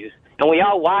plays, and we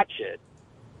all watch it.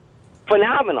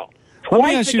 Phenomenal. Let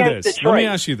me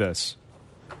ask you this.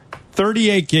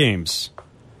 38 games.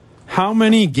 How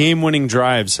many game-winning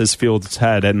drives has Fields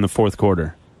had in the fourth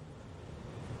quarter?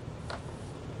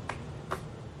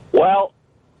 Well,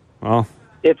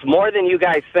 it's more than you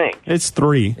guys think. It's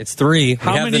 3. It's 3.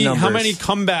 How many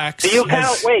comebacks? Do you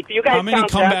count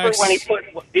Denver when he put?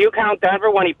 Do you count Denver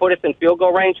when he put us in field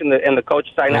goal range and the coach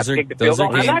decided not to kick the field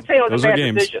goal? I'm not saying it was a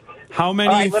bad decision. How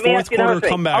many fourth quarter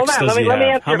comebacks does he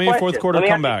have? How many fourth quarter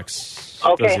comebacks?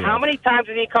 Okay, how many times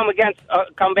did he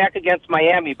come back against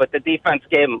Miami, but the defense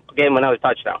gave him another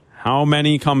touchdown? How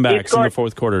many comebacks in the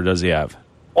fourth quarter does he have?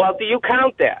 Well, do you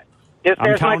count that?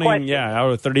 I'm counting, out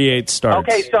of 38 starts.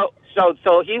 Okay, so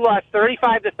he lost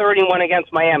 35-31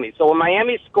 against Miami. So when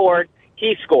Miami scored,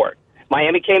 he scored.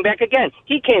 Miami came back again.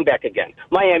 He came back again.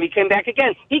 Miami came back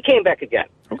again. He came back again.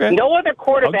 Okay. No other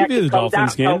quarterback can come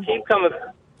down.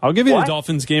 I'll give you the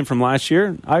Dolphins game from last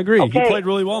year. I agree. Okay. He played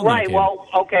really well in that game. Well,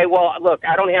 look,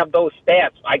 I don't have those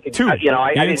stats. I could, 2. I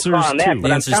didn't call on that,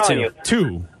 but I'm telling you.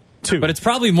 2. But it's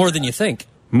probably more than you think.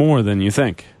 More than you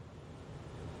think.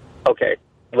 Okay.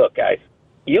 Look, guys,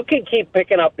 you can keep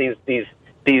picking up these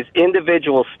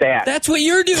individual stats. That's what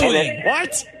you're doing.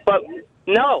 What? But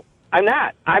no, I'm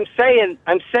not. I'm saying.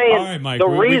 All right, Mike, the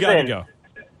we reason. gotta go.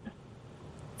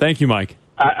 Thank you, Mike.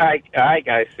 All right,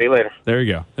 guys. See you later. There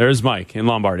you go. There's Mike in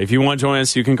Lombard. If you want to join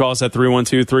us, you can call us at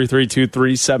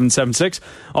 312-332-3776.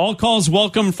 All calls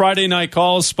welcome. Friday night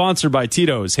calls sponsored by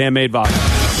Tito's Handmade Vodka.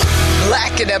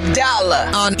 Bleck and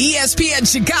Abdalla on ESPN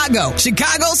Chicago,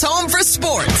 Chicago's home for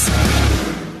sports.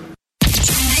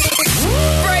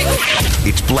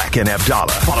 It's Bleck and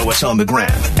Abdalla. Follow us on the gram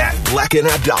at Bleck and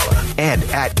Abdalla and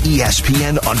at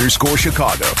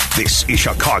ESPN_Chicago. This is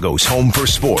Chicago's home for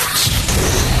sports.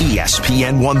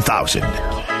 ESPN 1000.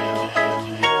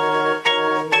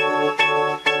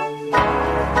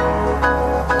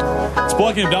 It's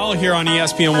Bleck and Abdalla here on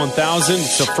ESPN 1000.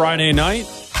 It's a Friday night.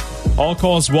 All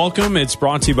calls welcome. It's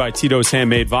brought to you by Tito's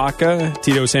Handmade Vodka.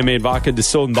 Tito's Handmade Vodka,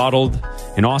 distilled and bottled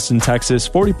in Austin, Texas.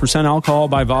 40% alcohol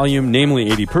by volume,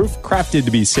 namely 80 proof. Crafted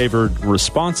to be savored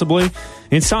responsibly.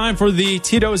 It's time for the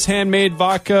Tito's Handmade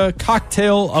Vodka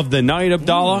cocktail of the night,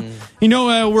 Abdalla. You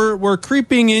know, we're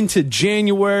creeping into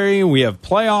January. We have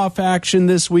playoff action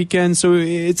this weekend, so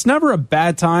it's never a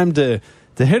bad time to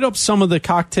hit up some of the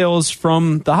cocktails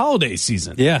from the holiday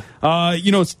season. Yeah.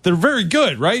 They're very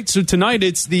good, right? So tonight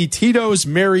it's the Tito's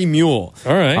Merry Mule.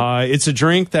 All right. It's a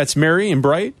drink that's merry and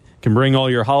bright. Can bring all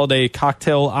your holiday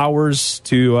cocktail hours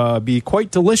to be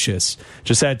quite delicious.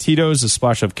 Just add Tito's, a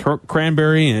splash of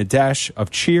cranberry, and a dash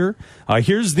of cheer.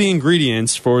 Here's the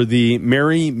ingredients for the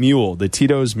Merry Mule, the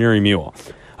Tito's Merry Mule.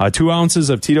 2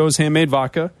 ounces of Tito's Handmade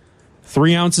Vodka,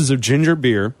 3 ounces of ginger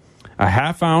beer, a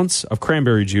half ounce of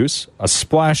cranberry juice, a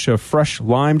splash of fresh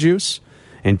lime juice,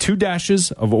 and 2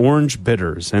 dashes of orange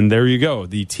bitters. And there you go,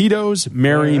 the Tito's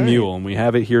Merry Mule. And we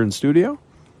have it here in studio.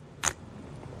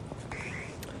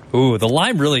 Ooh, the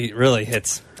lime really, really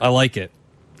hits. I like it.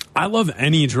 I love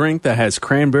any drink that has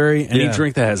cranberry, any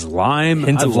drink that has lime.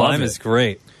 Hint of lime is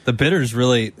great. The bitters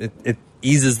really, it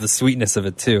eases the sweetness of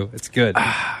it, too. It's good.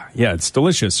 Yeah, it's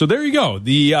delicious. So there you go.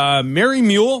 The Merry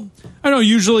Mule. I know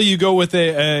usually you go with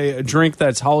a drink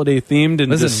that's holiday themed in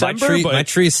December. My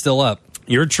tree's still up.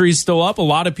 Your tree's still up. A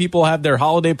lot of people have their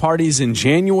holiday parties in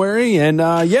January. And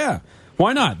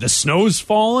why not? The snow's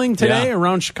falling today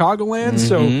around Chicagoland.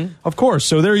 So, of course.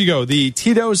 So there you go. The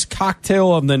Tito's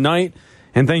cocktail of the night.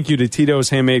 And thank you to Tito's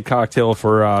Handmade Cocktail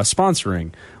for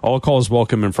sponsoring All Calls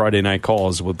Welcome and Friday Night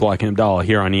Calls with Bleck and Abdalla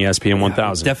here on ESPN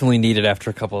 1000. Definitely needed after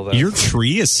a couple of those. Your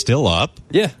tree is still up?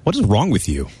 Yeah. What is wrong with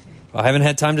you? I haven't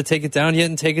had time to take it down yet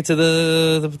and take it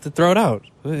to throw it out.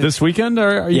 This weekend?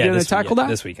 Are you going to tackle that?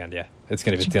 This weekend, yeah. It's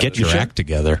going to be. Get your act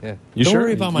together. Yeah. You Don't sure?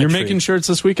 worry about my You're tree. making sure it's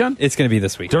this weekend? It's going to be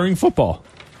this weekend. During football?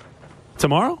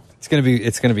 Tomorrow? It's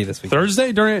gonna be this week.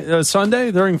 Thursday during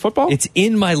Sunday during football. It's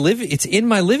in my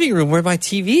living room where my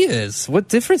TV is. What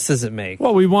difference does it make?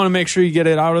 Well, we want to make sure you get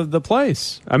it out of the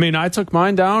place. I mean, I took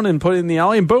mine down and put it in the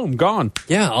alley, and boom, gone.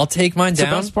 Yeah, I'll take mine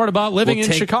down. The best part about living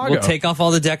in Chicago. We'll take off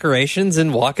all the decorations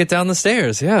and walk it down the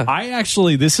stairs. Yeah.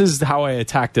 This is how I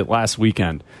attacked it last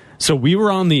weekend. So we were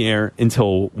on the air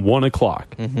until 1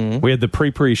 o'clock. Mm-hmm. We had the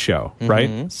pre show,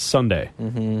 right? Sunday.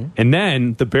 Mm-hmm. And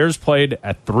then the Bears played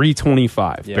at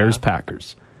 3:25,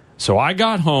 Bears-Packers. So I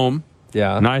got home,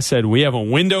 and I said, we have a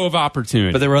window of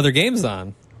opportunity. But there were other games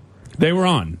on. They were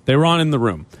on. They were on in the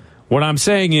room. What I'm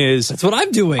saying is... That's what I'm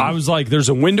doing. I was like, there's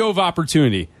a window of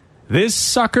opportunity. This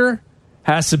sucker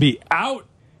has to be out,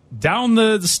 down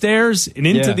the stairs, and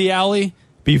into the alley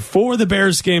before the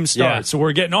Bears game starts. Yeah. So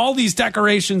we're getting all these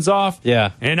decorations off.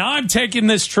 Yeah. And I'm taking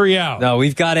this tree out. No,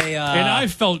 we've got a... And I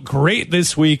felt great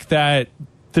this week that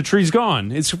the tree's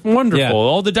gone. It's wonderful. Yeah.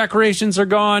 All the decorations are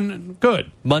gone.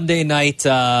 Good. Monday night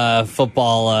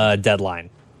football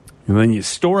deadline. And then you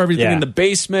store everything in the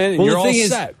basement, and you're all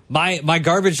set. My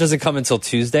garbage doesn't come until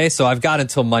Tuesday, so I've got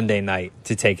until Monday night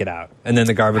to take it out. And then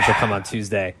the garbage will come on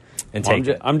Tuesday and take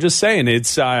it. I'm just saying,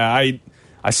 it's...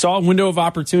 I saw a window of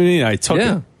opportunity, and I took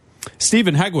it.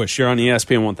 Stephen Hegwish, you're on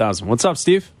ESPN 1000. What's up,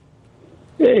 Steve?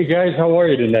 Hey, guys. How are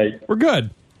you tonight? We're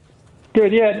good.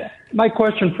 Good, yeah. My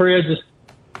question for you is just,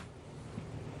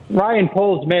 Ryan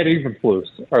Poles, Matt Eberflus,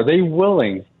 are they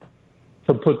willing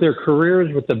to put their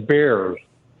careers with the Bears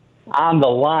on the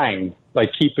line by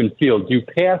keeping Fields? You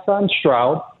pass on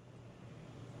Stroud,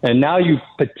 and now you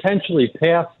potentially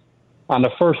pass on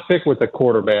the first pick with the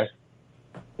quarterback,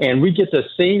 and we get the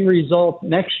same result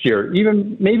next year.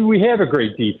 Even maybe we have a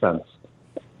great defense,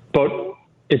 but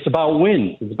it's about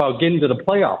wins. It's about getting to the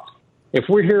playoffs. If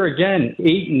we're here again,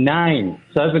 8-9,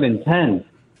 7-10,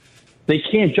 they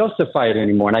can't justify it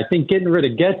anymore. And I think getting rid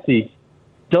of Getsy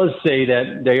does say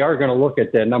that they are going to look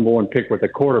at that number one pick with the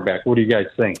quarterback. What do you guys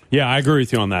think? Yeah, I agree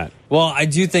with you on that. Well, I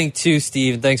do think too,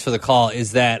 Steve, thanks for the call,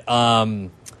 is that I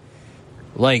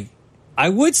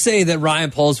would say that Ryan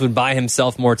Poles would buy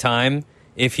himself more time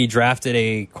if he drafted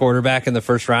a quarterback in the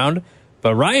first round.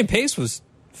 But Ryan Pace was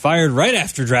fired right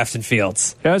after drafting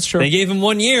Fields. Yeah, that's true. They gave him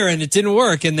 1 year, and it didn't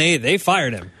work, and they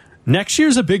fired him. Next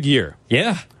year's a big year.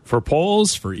 Yeah. For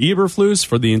Poles, for Eberflus,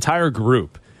 for the entire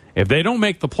group. If they don't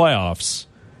make the playoffs,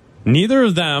 neither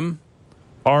of them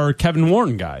are Kevin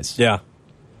Warren guys. Yeah.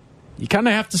 You kind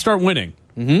of have to start winning.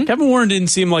 Mm-hmm. Kevin Warren didn't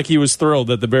seem like he was thrilled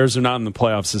that the Bears are not in the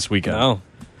playoffs this weekend. No.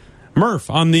 Murph,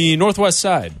 on the Northwest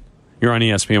side. You're on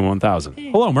ESPN 1000.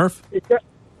 Hello, Murph.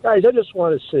 Guys, I just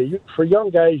want to say, for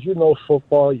young guys, you know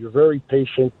football. You're very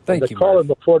patient. Thank you, caller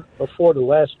Murph. before the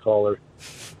last caller,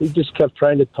 he just kept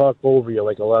trying to talk over you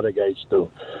like a lot of guys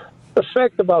do. The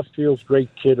fact about Fields, great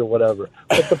kid or whatever.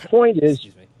 But the point is,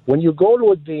 when you go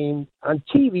to a game on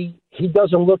TV, he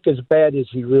doesn't look as bad as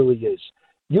he really is.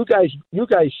 You guys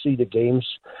see the games.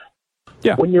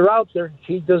 Yeah. When you're out there,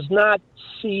 he does not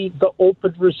see the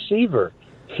open receiver.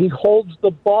 He holds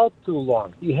the ball too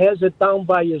long. He has it down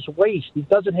by his waist. He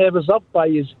doesn't have his up by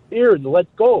his ear and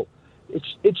let go.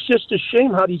 It's just a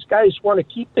shame how these guys want to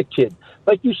keep the kid.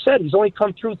 Like you said, he's only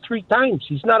come through 3 times.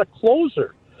 He's not a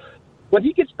closer. When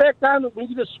he gets back down and we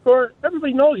get a score,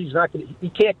 everybody knows he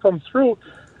can't come through.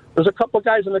 There's a couple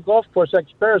guys on the golf course,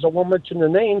 ex-Bears, I won't mention their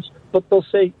names, but they'll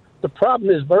say, the problem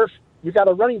is, Murph, you got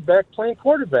a running back playing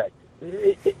quarterback.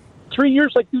 3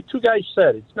 years, like you two guys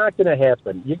said, it's not going to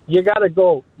happen. You got to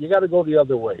go. You got to go the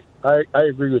other way. I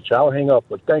agree with you. I'll hang up,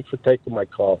 but thanks for taking my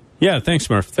call. Yeah, thanks,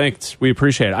 Murph. Thanks. We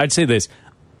appreciate it. I'd say this.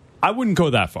 I wouldn't go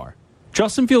that far.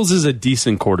 Justin Fields is a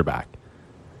decent quarterback.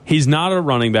 He's not a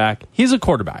running back. He's a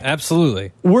quarterback.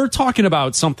 Absolutely. We're talking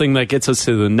about something that gets us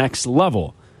to the next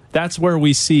level. That's where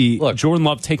we see Jordan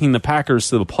Love taking the Packers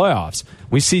to the playoffs.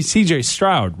 We see C.J.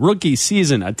 Stroud, rookie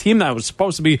season, a team that was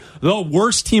supposed to be the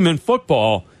worst team in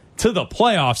football, to the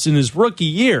playoffs in his rookie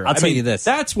year. I'll tell you this.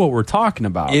 That's what we're talking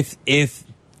about.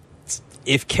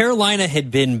 If Carolina had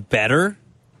been better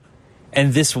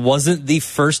and this wasn't the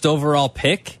first overall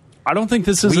pick, I don't think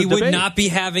this is a debate. We would not be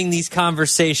having these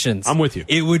conversations. I'm with you.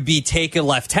 It would be take a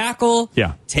left tackle,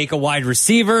 take a wide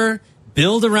receiver,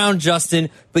 build around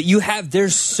Justin, but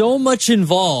there's so much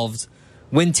involved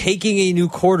when taking a new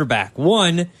quarterback.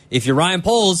 One, if you're Ryan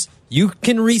Poles, you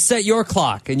can reset your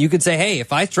clock and you can say, hey,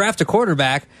 if I draft a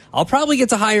quarterback, I'll probably get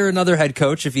to hire another head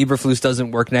coach if Eberflus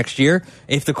doesn't work next year.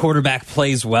 If the quarterback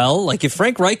plays well, like if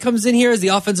Frank Reich comes in here as the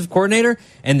offensive coordinator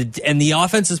and the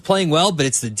offense is playing well, but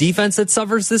it's the defense that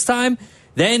suffers this time,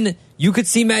 then you could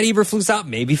see Matt Eberflus out.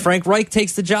 Maybe Frank Reich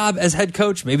takes the job as head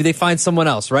coach. Maybe they find someone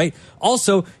else, right?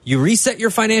 Also, you reset your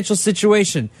financial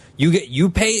situation. You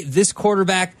pay this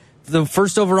quarterback the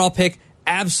first overall pick,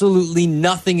 absolutely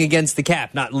nothing against the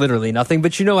cap. Not literally nothing,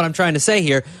 but you know what I'm trying to say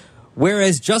here.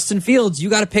 Whereas Justin Fields, you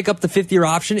got to pick up the 5th-year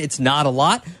option. It's not a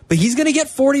lot, but he's going to get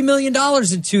 $40 million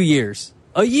in 2 years.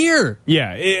 A year.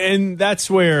 Yeah, and that's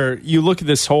where you look at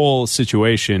this whole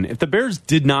situation. If the Bears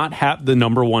did not have the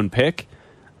number 1 pick,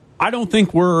 I don't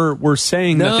think we're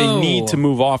saying that they need to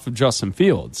move off of Justin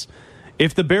Fields.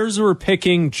 If the Bears were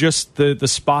picking just the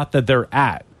spot that they're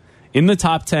at, in the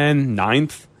top 10,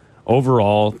 9th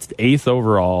overall, 8th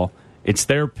overall, it's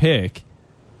their pick,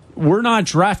 we're not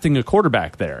drafting a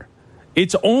quarterback there.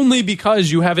 It's only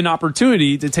because you have an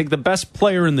opportunity to take the best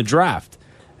player in the draft.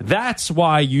 That's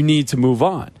why you need to move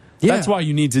on. Yeah. That's why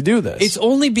you need to do this. It's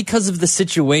only because of the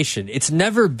situation. It's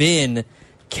never been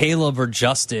Caleb or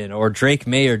Justin or Drake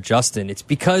May or Justin. It's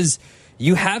because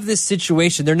you have this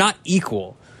situation. They're not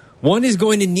equal. One is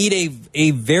going to need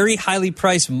a very highly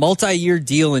priced multi-year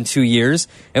deal in 2 years,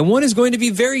 and one is going to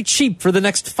be very cheap for the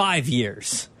next 5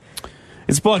 years.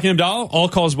 It's Bleck Abdalla. All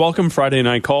calls welcome. Friday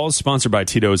Night Calls, sponsored by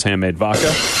Tito's Handmade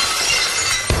Vodka.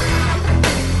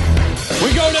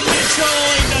 We go to Mitchell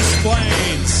in Des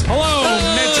Plaines. Hello,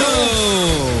 Mitchell.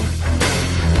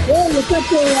 Hey, what's up,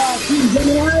 Team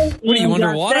Gemini? What are you,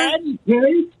 underwater?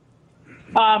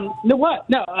 No, what?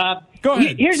 No. Go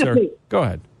ahead, here's sir. the thing. Go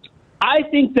ahead. I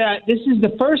think that this is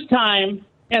the first time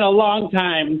in a long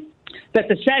time that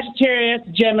the Sagittarius,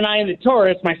 Gemini, and the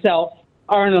Taurus, myself,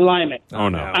 are in alignment. Oh,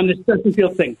 no. On this Justin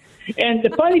Fields thing. And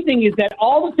the funny thing is that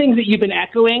all the things that you've been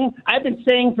echoing, I've been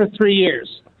saying for 3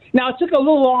 years. Now, it took a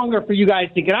little longer for you guys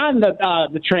to get on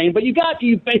the train, but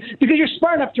because you're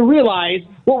smart enough to realize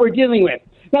what we're dealing with.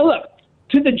 Now, look,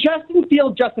 to the Justin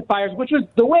Fields justifiers, which was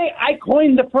the way I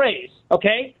coined the phrase,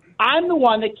 okay? I'm the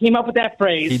one that came up with that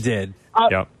phrase. He did.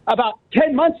 About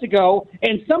 10 months ago,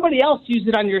 and somebody else used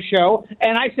it on your show,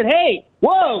 and I said, hey,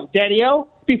 whoa, Daddy-O,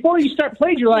 before you start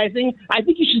plagiarizing, I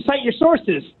think you should cite your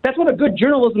sources. That's what a good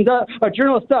journalist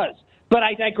does. But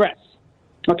I digress.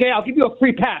 Okay, I'll give you a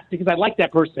free pass because I like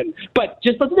that person. But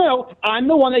just let you know, I'm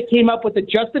the one that came up with the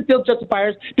Justin Fields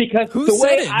justifiers because Who the said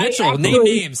way it? Mitchell, name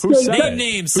names. Name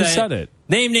names. Who said it?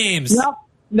 Name names. No.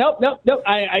 Tell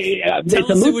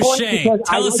us it was Shay.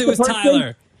 Tell us it was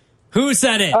Tyler. Who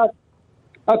said it?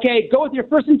 Okay, go with your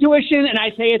first intuition, and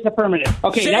I say it's affirmative.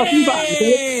 Okay, Shay! now move on.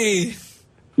 Okay?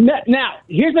 Now,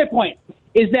 here's my point: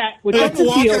 is that with Justin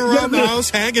walking Fields, around the house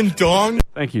hanging dong.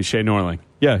 Thank you, Shay Norling.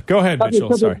 Yeah, go ahead,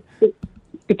 Mitchell. So Sorry.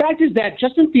 The fact is that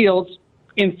Justin Fields,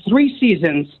 in 3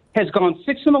 seasons, has gone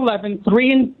 6-11,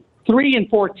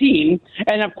 3-14,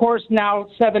 and of course now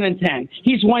 7-10.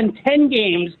 He's won 10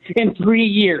 games in 3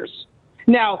 years.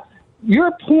 Now,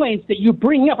 your points that you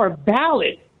bring up are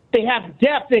valid. They have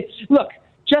depth. Look,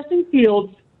 Justin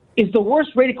Fields is the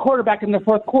worst-rated quarterback in the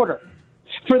fourth quarter.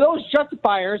 For those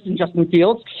justifiers in Justin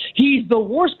Fields, he's the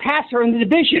worst passer in the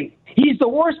division. He's the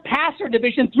worst passer in the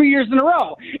division 3 years in a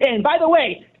row. And by the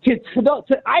way,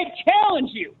 I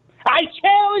challenge you. I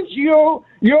challenge you,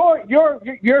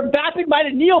 your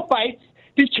vapid-minded neophytes,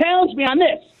 to challenge me on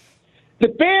this. The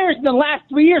Bears in the last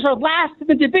 3 years are last in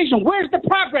the division. Where's the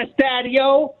progress,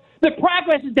 Daddy-O? The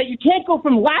progress is that you can't go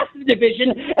from last in the division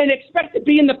and expect to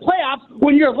be in the playoffs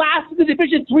when you're last in the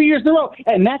division 3 years in a row.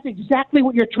 And that's exactly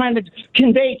what you're trying to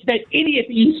convey to that idiot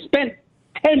that you spent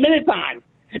 10 minutes on.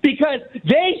 Because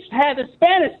they have this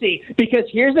fantasy. Because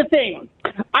here's the thing.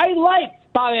 I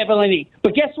liked Bobby Avellini,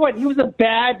 but guess what? He was a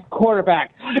bad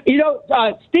quarterback.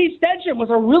 Steve Stencham was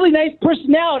a really nice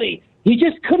personality. He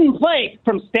just couldn't play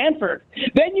from Stanford.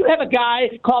 Then you have a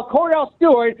guy called Cordell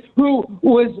Stewart who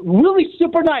was really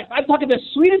super nice. I'm talking the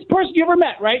sweetest person you ever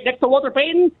met, right? Next to Walter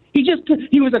Payton.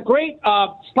 He was a great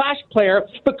splash player,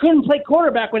 but couldn't play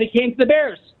quarterback when he came to the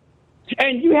Bears.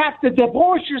 And you have to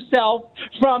divorce yourself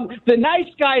from the nice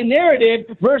guy narrative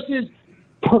versus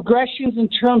progressions in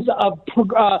terms of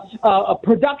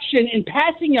production in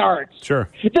passing yards. Sure.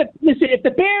 Listen, if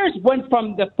the Bears went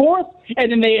from the fourth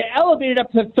and then they elevated up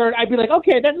to the third, I'd be like,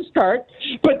 okay, that's a start.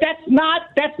 But that's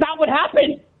not what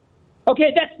happened.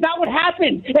 Okay, that's not what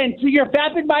happened. And to your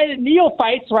vapid-minded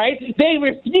neophytes, right, they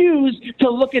refuse to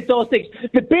look at those things.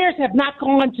 The Bears have not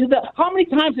gone to how many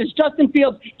times has Justin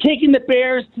Fields taken the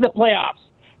Bears to the playoffs?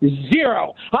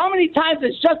 0. How many times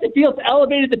has Justin Fields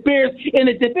elevated the Bears in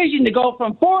the division to go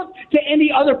from fourth to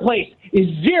any other place?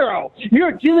 0.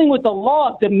 You're dealing with the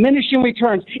law of diminishing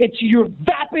returns. It's your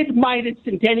vapid-minded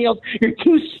centennials. You're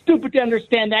too stupid to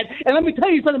understand that. And let me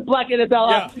tell you something, Bleck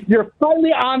Abdalla. Yeah. You're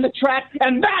finally on the track,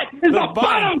 and that is the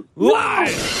bottom line.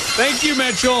 Thank you,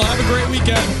 Mitchell. Have a great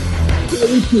weekend. Yeah,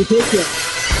 you too. Take care.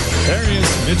 There he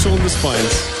is, Mitchell in the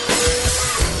Plains.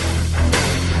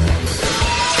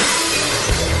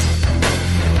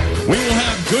 We will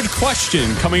have Good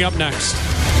question coming up next.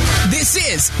 This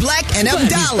is Bleck and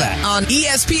Abdalla on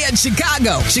ESPN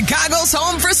Chicago, Chicago's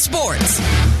home for sports.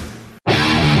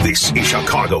 This is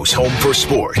Chicago's home for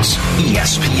sports.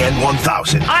 ESPN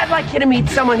 1000. I'd like you to meet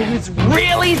someone who's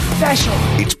really special.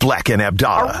 It's Bleck and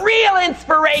Abdalla. A real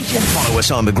inspiration. Follow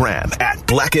us on the gram at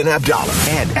Bleck and Abdalla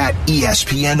and at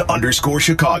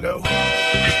ESPN_Chicago.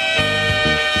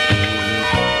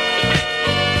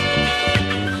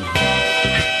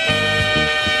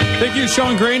 Thank you,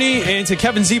 Sean Graney, and to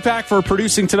Kevin Zepak for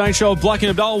producing tonight's show. Bleck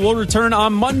and Abdalla will return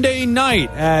on Monday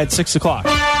night at 6 o'clock.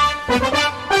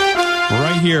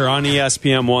 Right here on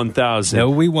ESPN 1000. No,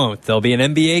 we won't. There'll be an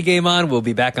NBA game on. We'll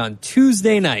be back on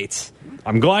Tuesday night.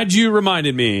 I'm glad you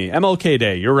reminded me. MLK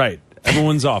Day. You're right.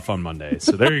 Everyone's off on Monday.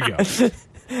 So there you go.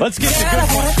 Let's get to good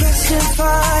questions.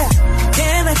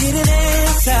 Can I get an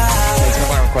answer?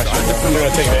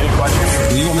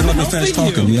 You want me to let me finish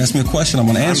talking? You ask me a question, I'm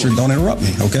going to answer it. Don't interrupt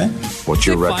me, okay? What's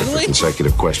your record for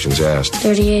consecutive questions asked?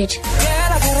 38. Do you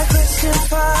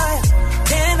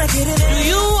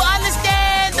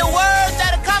understand the words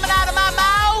that are coming out of my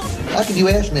mouth? How could you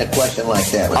ask me a question like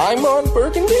that? I'm on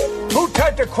Burgundy. Who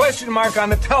typed a question mark on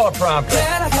the teleprompter?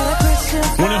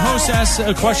 When a host asks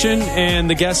a question and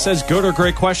the guest says, go to a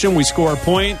great question, we score a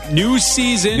point. New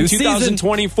season,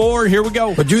 2024. Here we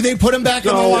go. But do they put him back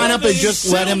in the lineup and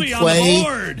just let him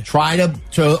play, try to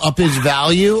up his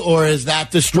value, or is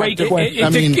that destructive?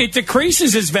 It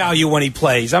decreases his value when he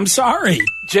plays. I'm sorry.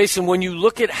 Jason, when you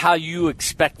look at how you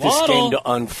expect this game to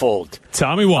unfold,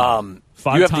 tell me what.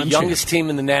 You have the youngest team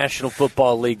in the National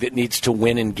Football League that needs to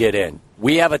win and get in.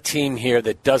 We have a team here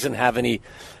that doesn't have any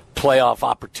playoff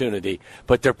opportunity,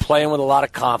 but they're playing with a lot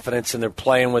of confidence and they're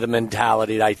playing with a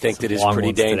mentality that I think that is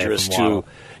pretty dangerous to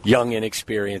young,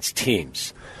 inexperienced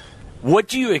teams. What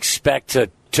do you expect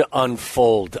to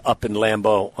unfold up in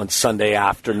Lambeau on Sunday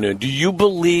afternoon? Do you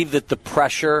believe that the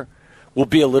pressure will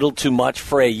be a little too much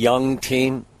for a young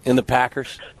team in the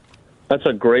Packers? That's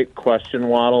a great question,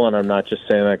 Waddle, and I'm not just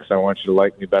saying that because I want you to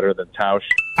like me better than Tausch.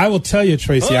 I will tell you,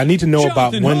 Tracy, I need to know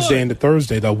about Wednesday and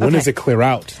Thursday, though. When does it clear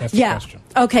out? That's the question.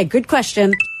 Okay, good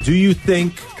question. Do you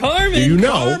think,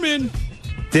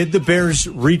 did the Bears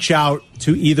reach out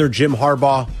to either Jim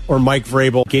Harbaugh or Mike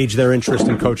Vrabel, gauge their interest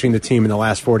in coaching the team in the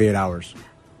last 48 hours?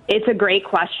 It's a great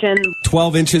question.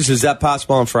 12 inches, is that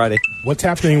possible on Friday? What's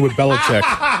happening with Belichick?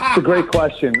 It's a great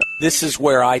question. This is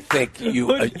where I think you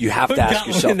have to ask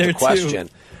yourself the question,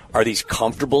 are these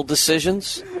comfortable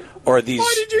decisions or are these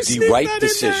the right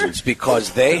decisions?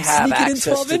 Because they have access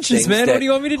to things that what do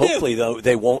you want me to do? Hopefully, though,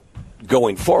 they won't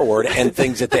going forward and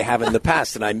things that they have in the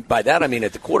past. And by that, I mean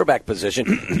at the quarterback position,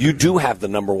 you do have the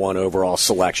number one overall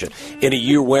selection in a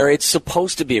year where it's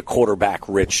supposed to be a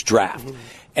quarterback-rich draft.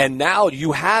 And now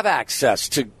you have access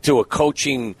to a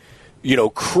coaching,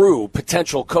 crew,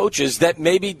 potential coaches that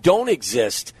maybe don't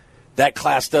exist. That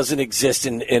class doesn't exist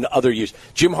in other years.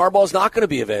 Jim Harbaugh is not going to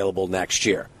be available next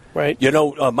year. Right.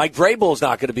 Mike Vrabel is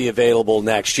not going to be available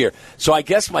next year. So I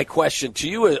guess my question to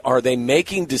you is, are they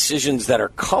making decisions that are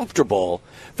comfortable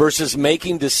versus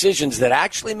making decisions that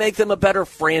actually make them a better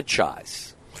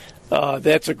franchise?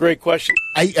 That's a great question.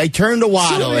 I turned to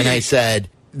Waddle and I said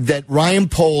that Ryan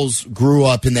Poles grew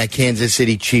up in that Kansas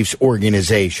City Chiefs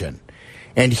organization.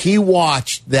 And he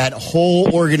watched that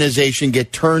whole organization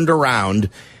get turned around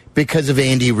because of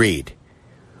Andy Reid.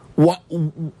 Why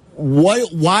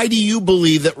do you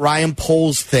believe that Ryan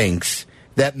Poles thinks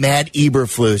that Matt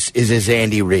Eberflus is his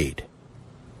Andy Reid?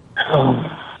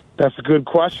 That's a good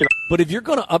question. But if you're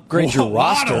going to upgrade your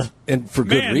roster, and for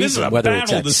good reason, whether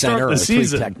it's at center or three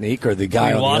technique or the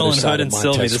guy on the other side of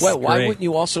Montez Sweat, why wouldn't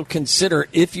you also consider,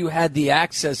 if you had the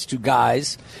access to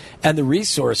guys and the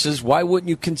resources, why wouldn't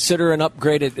you consider an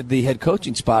upgrade at the head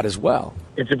coaching spot as well?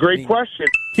 It's a great question.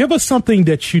 Give us something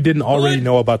that you didn't already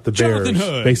know about the Bears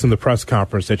based on the press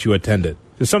conference that you attended.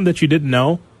 Is something that you didn't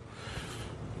know?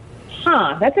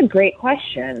 That's a great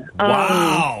question.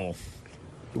 Wow.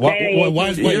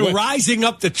 You're rising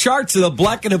up the charts of the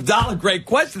Bleck and Abdalla. Great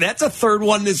question. That's a third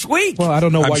one this week. Well, I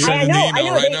don't know why you're sending the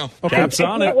email right now. Caps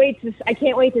on it. I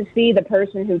can't wait to see the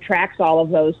person who tracks all of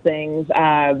those things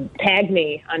tag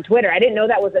me on Twitter. I didn't know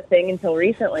that was a thing until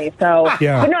recently. So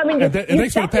yeah. But no, I mean, and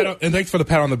thanks for the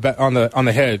pat on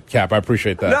the head, Cap. I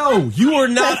appreciate that. No, you are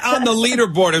not on the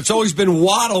leaderboard. It's always been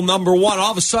Waddle number one.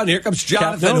 All of a sudden, here comes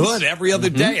Jonathan Hood every other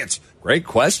day. It's great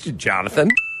question,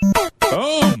 Jonathan.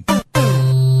 Boom.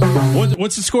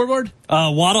 What's the scoreboard?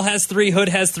 Waddle has 3, Hood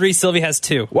has 3, Sylvie has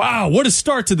 2. Wow, what a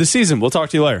start to the season. We'll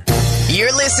talk to you later.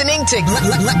 You're listening to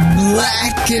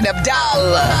Bleck and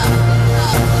Abdalla.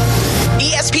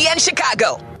 ESPN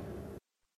Chicago.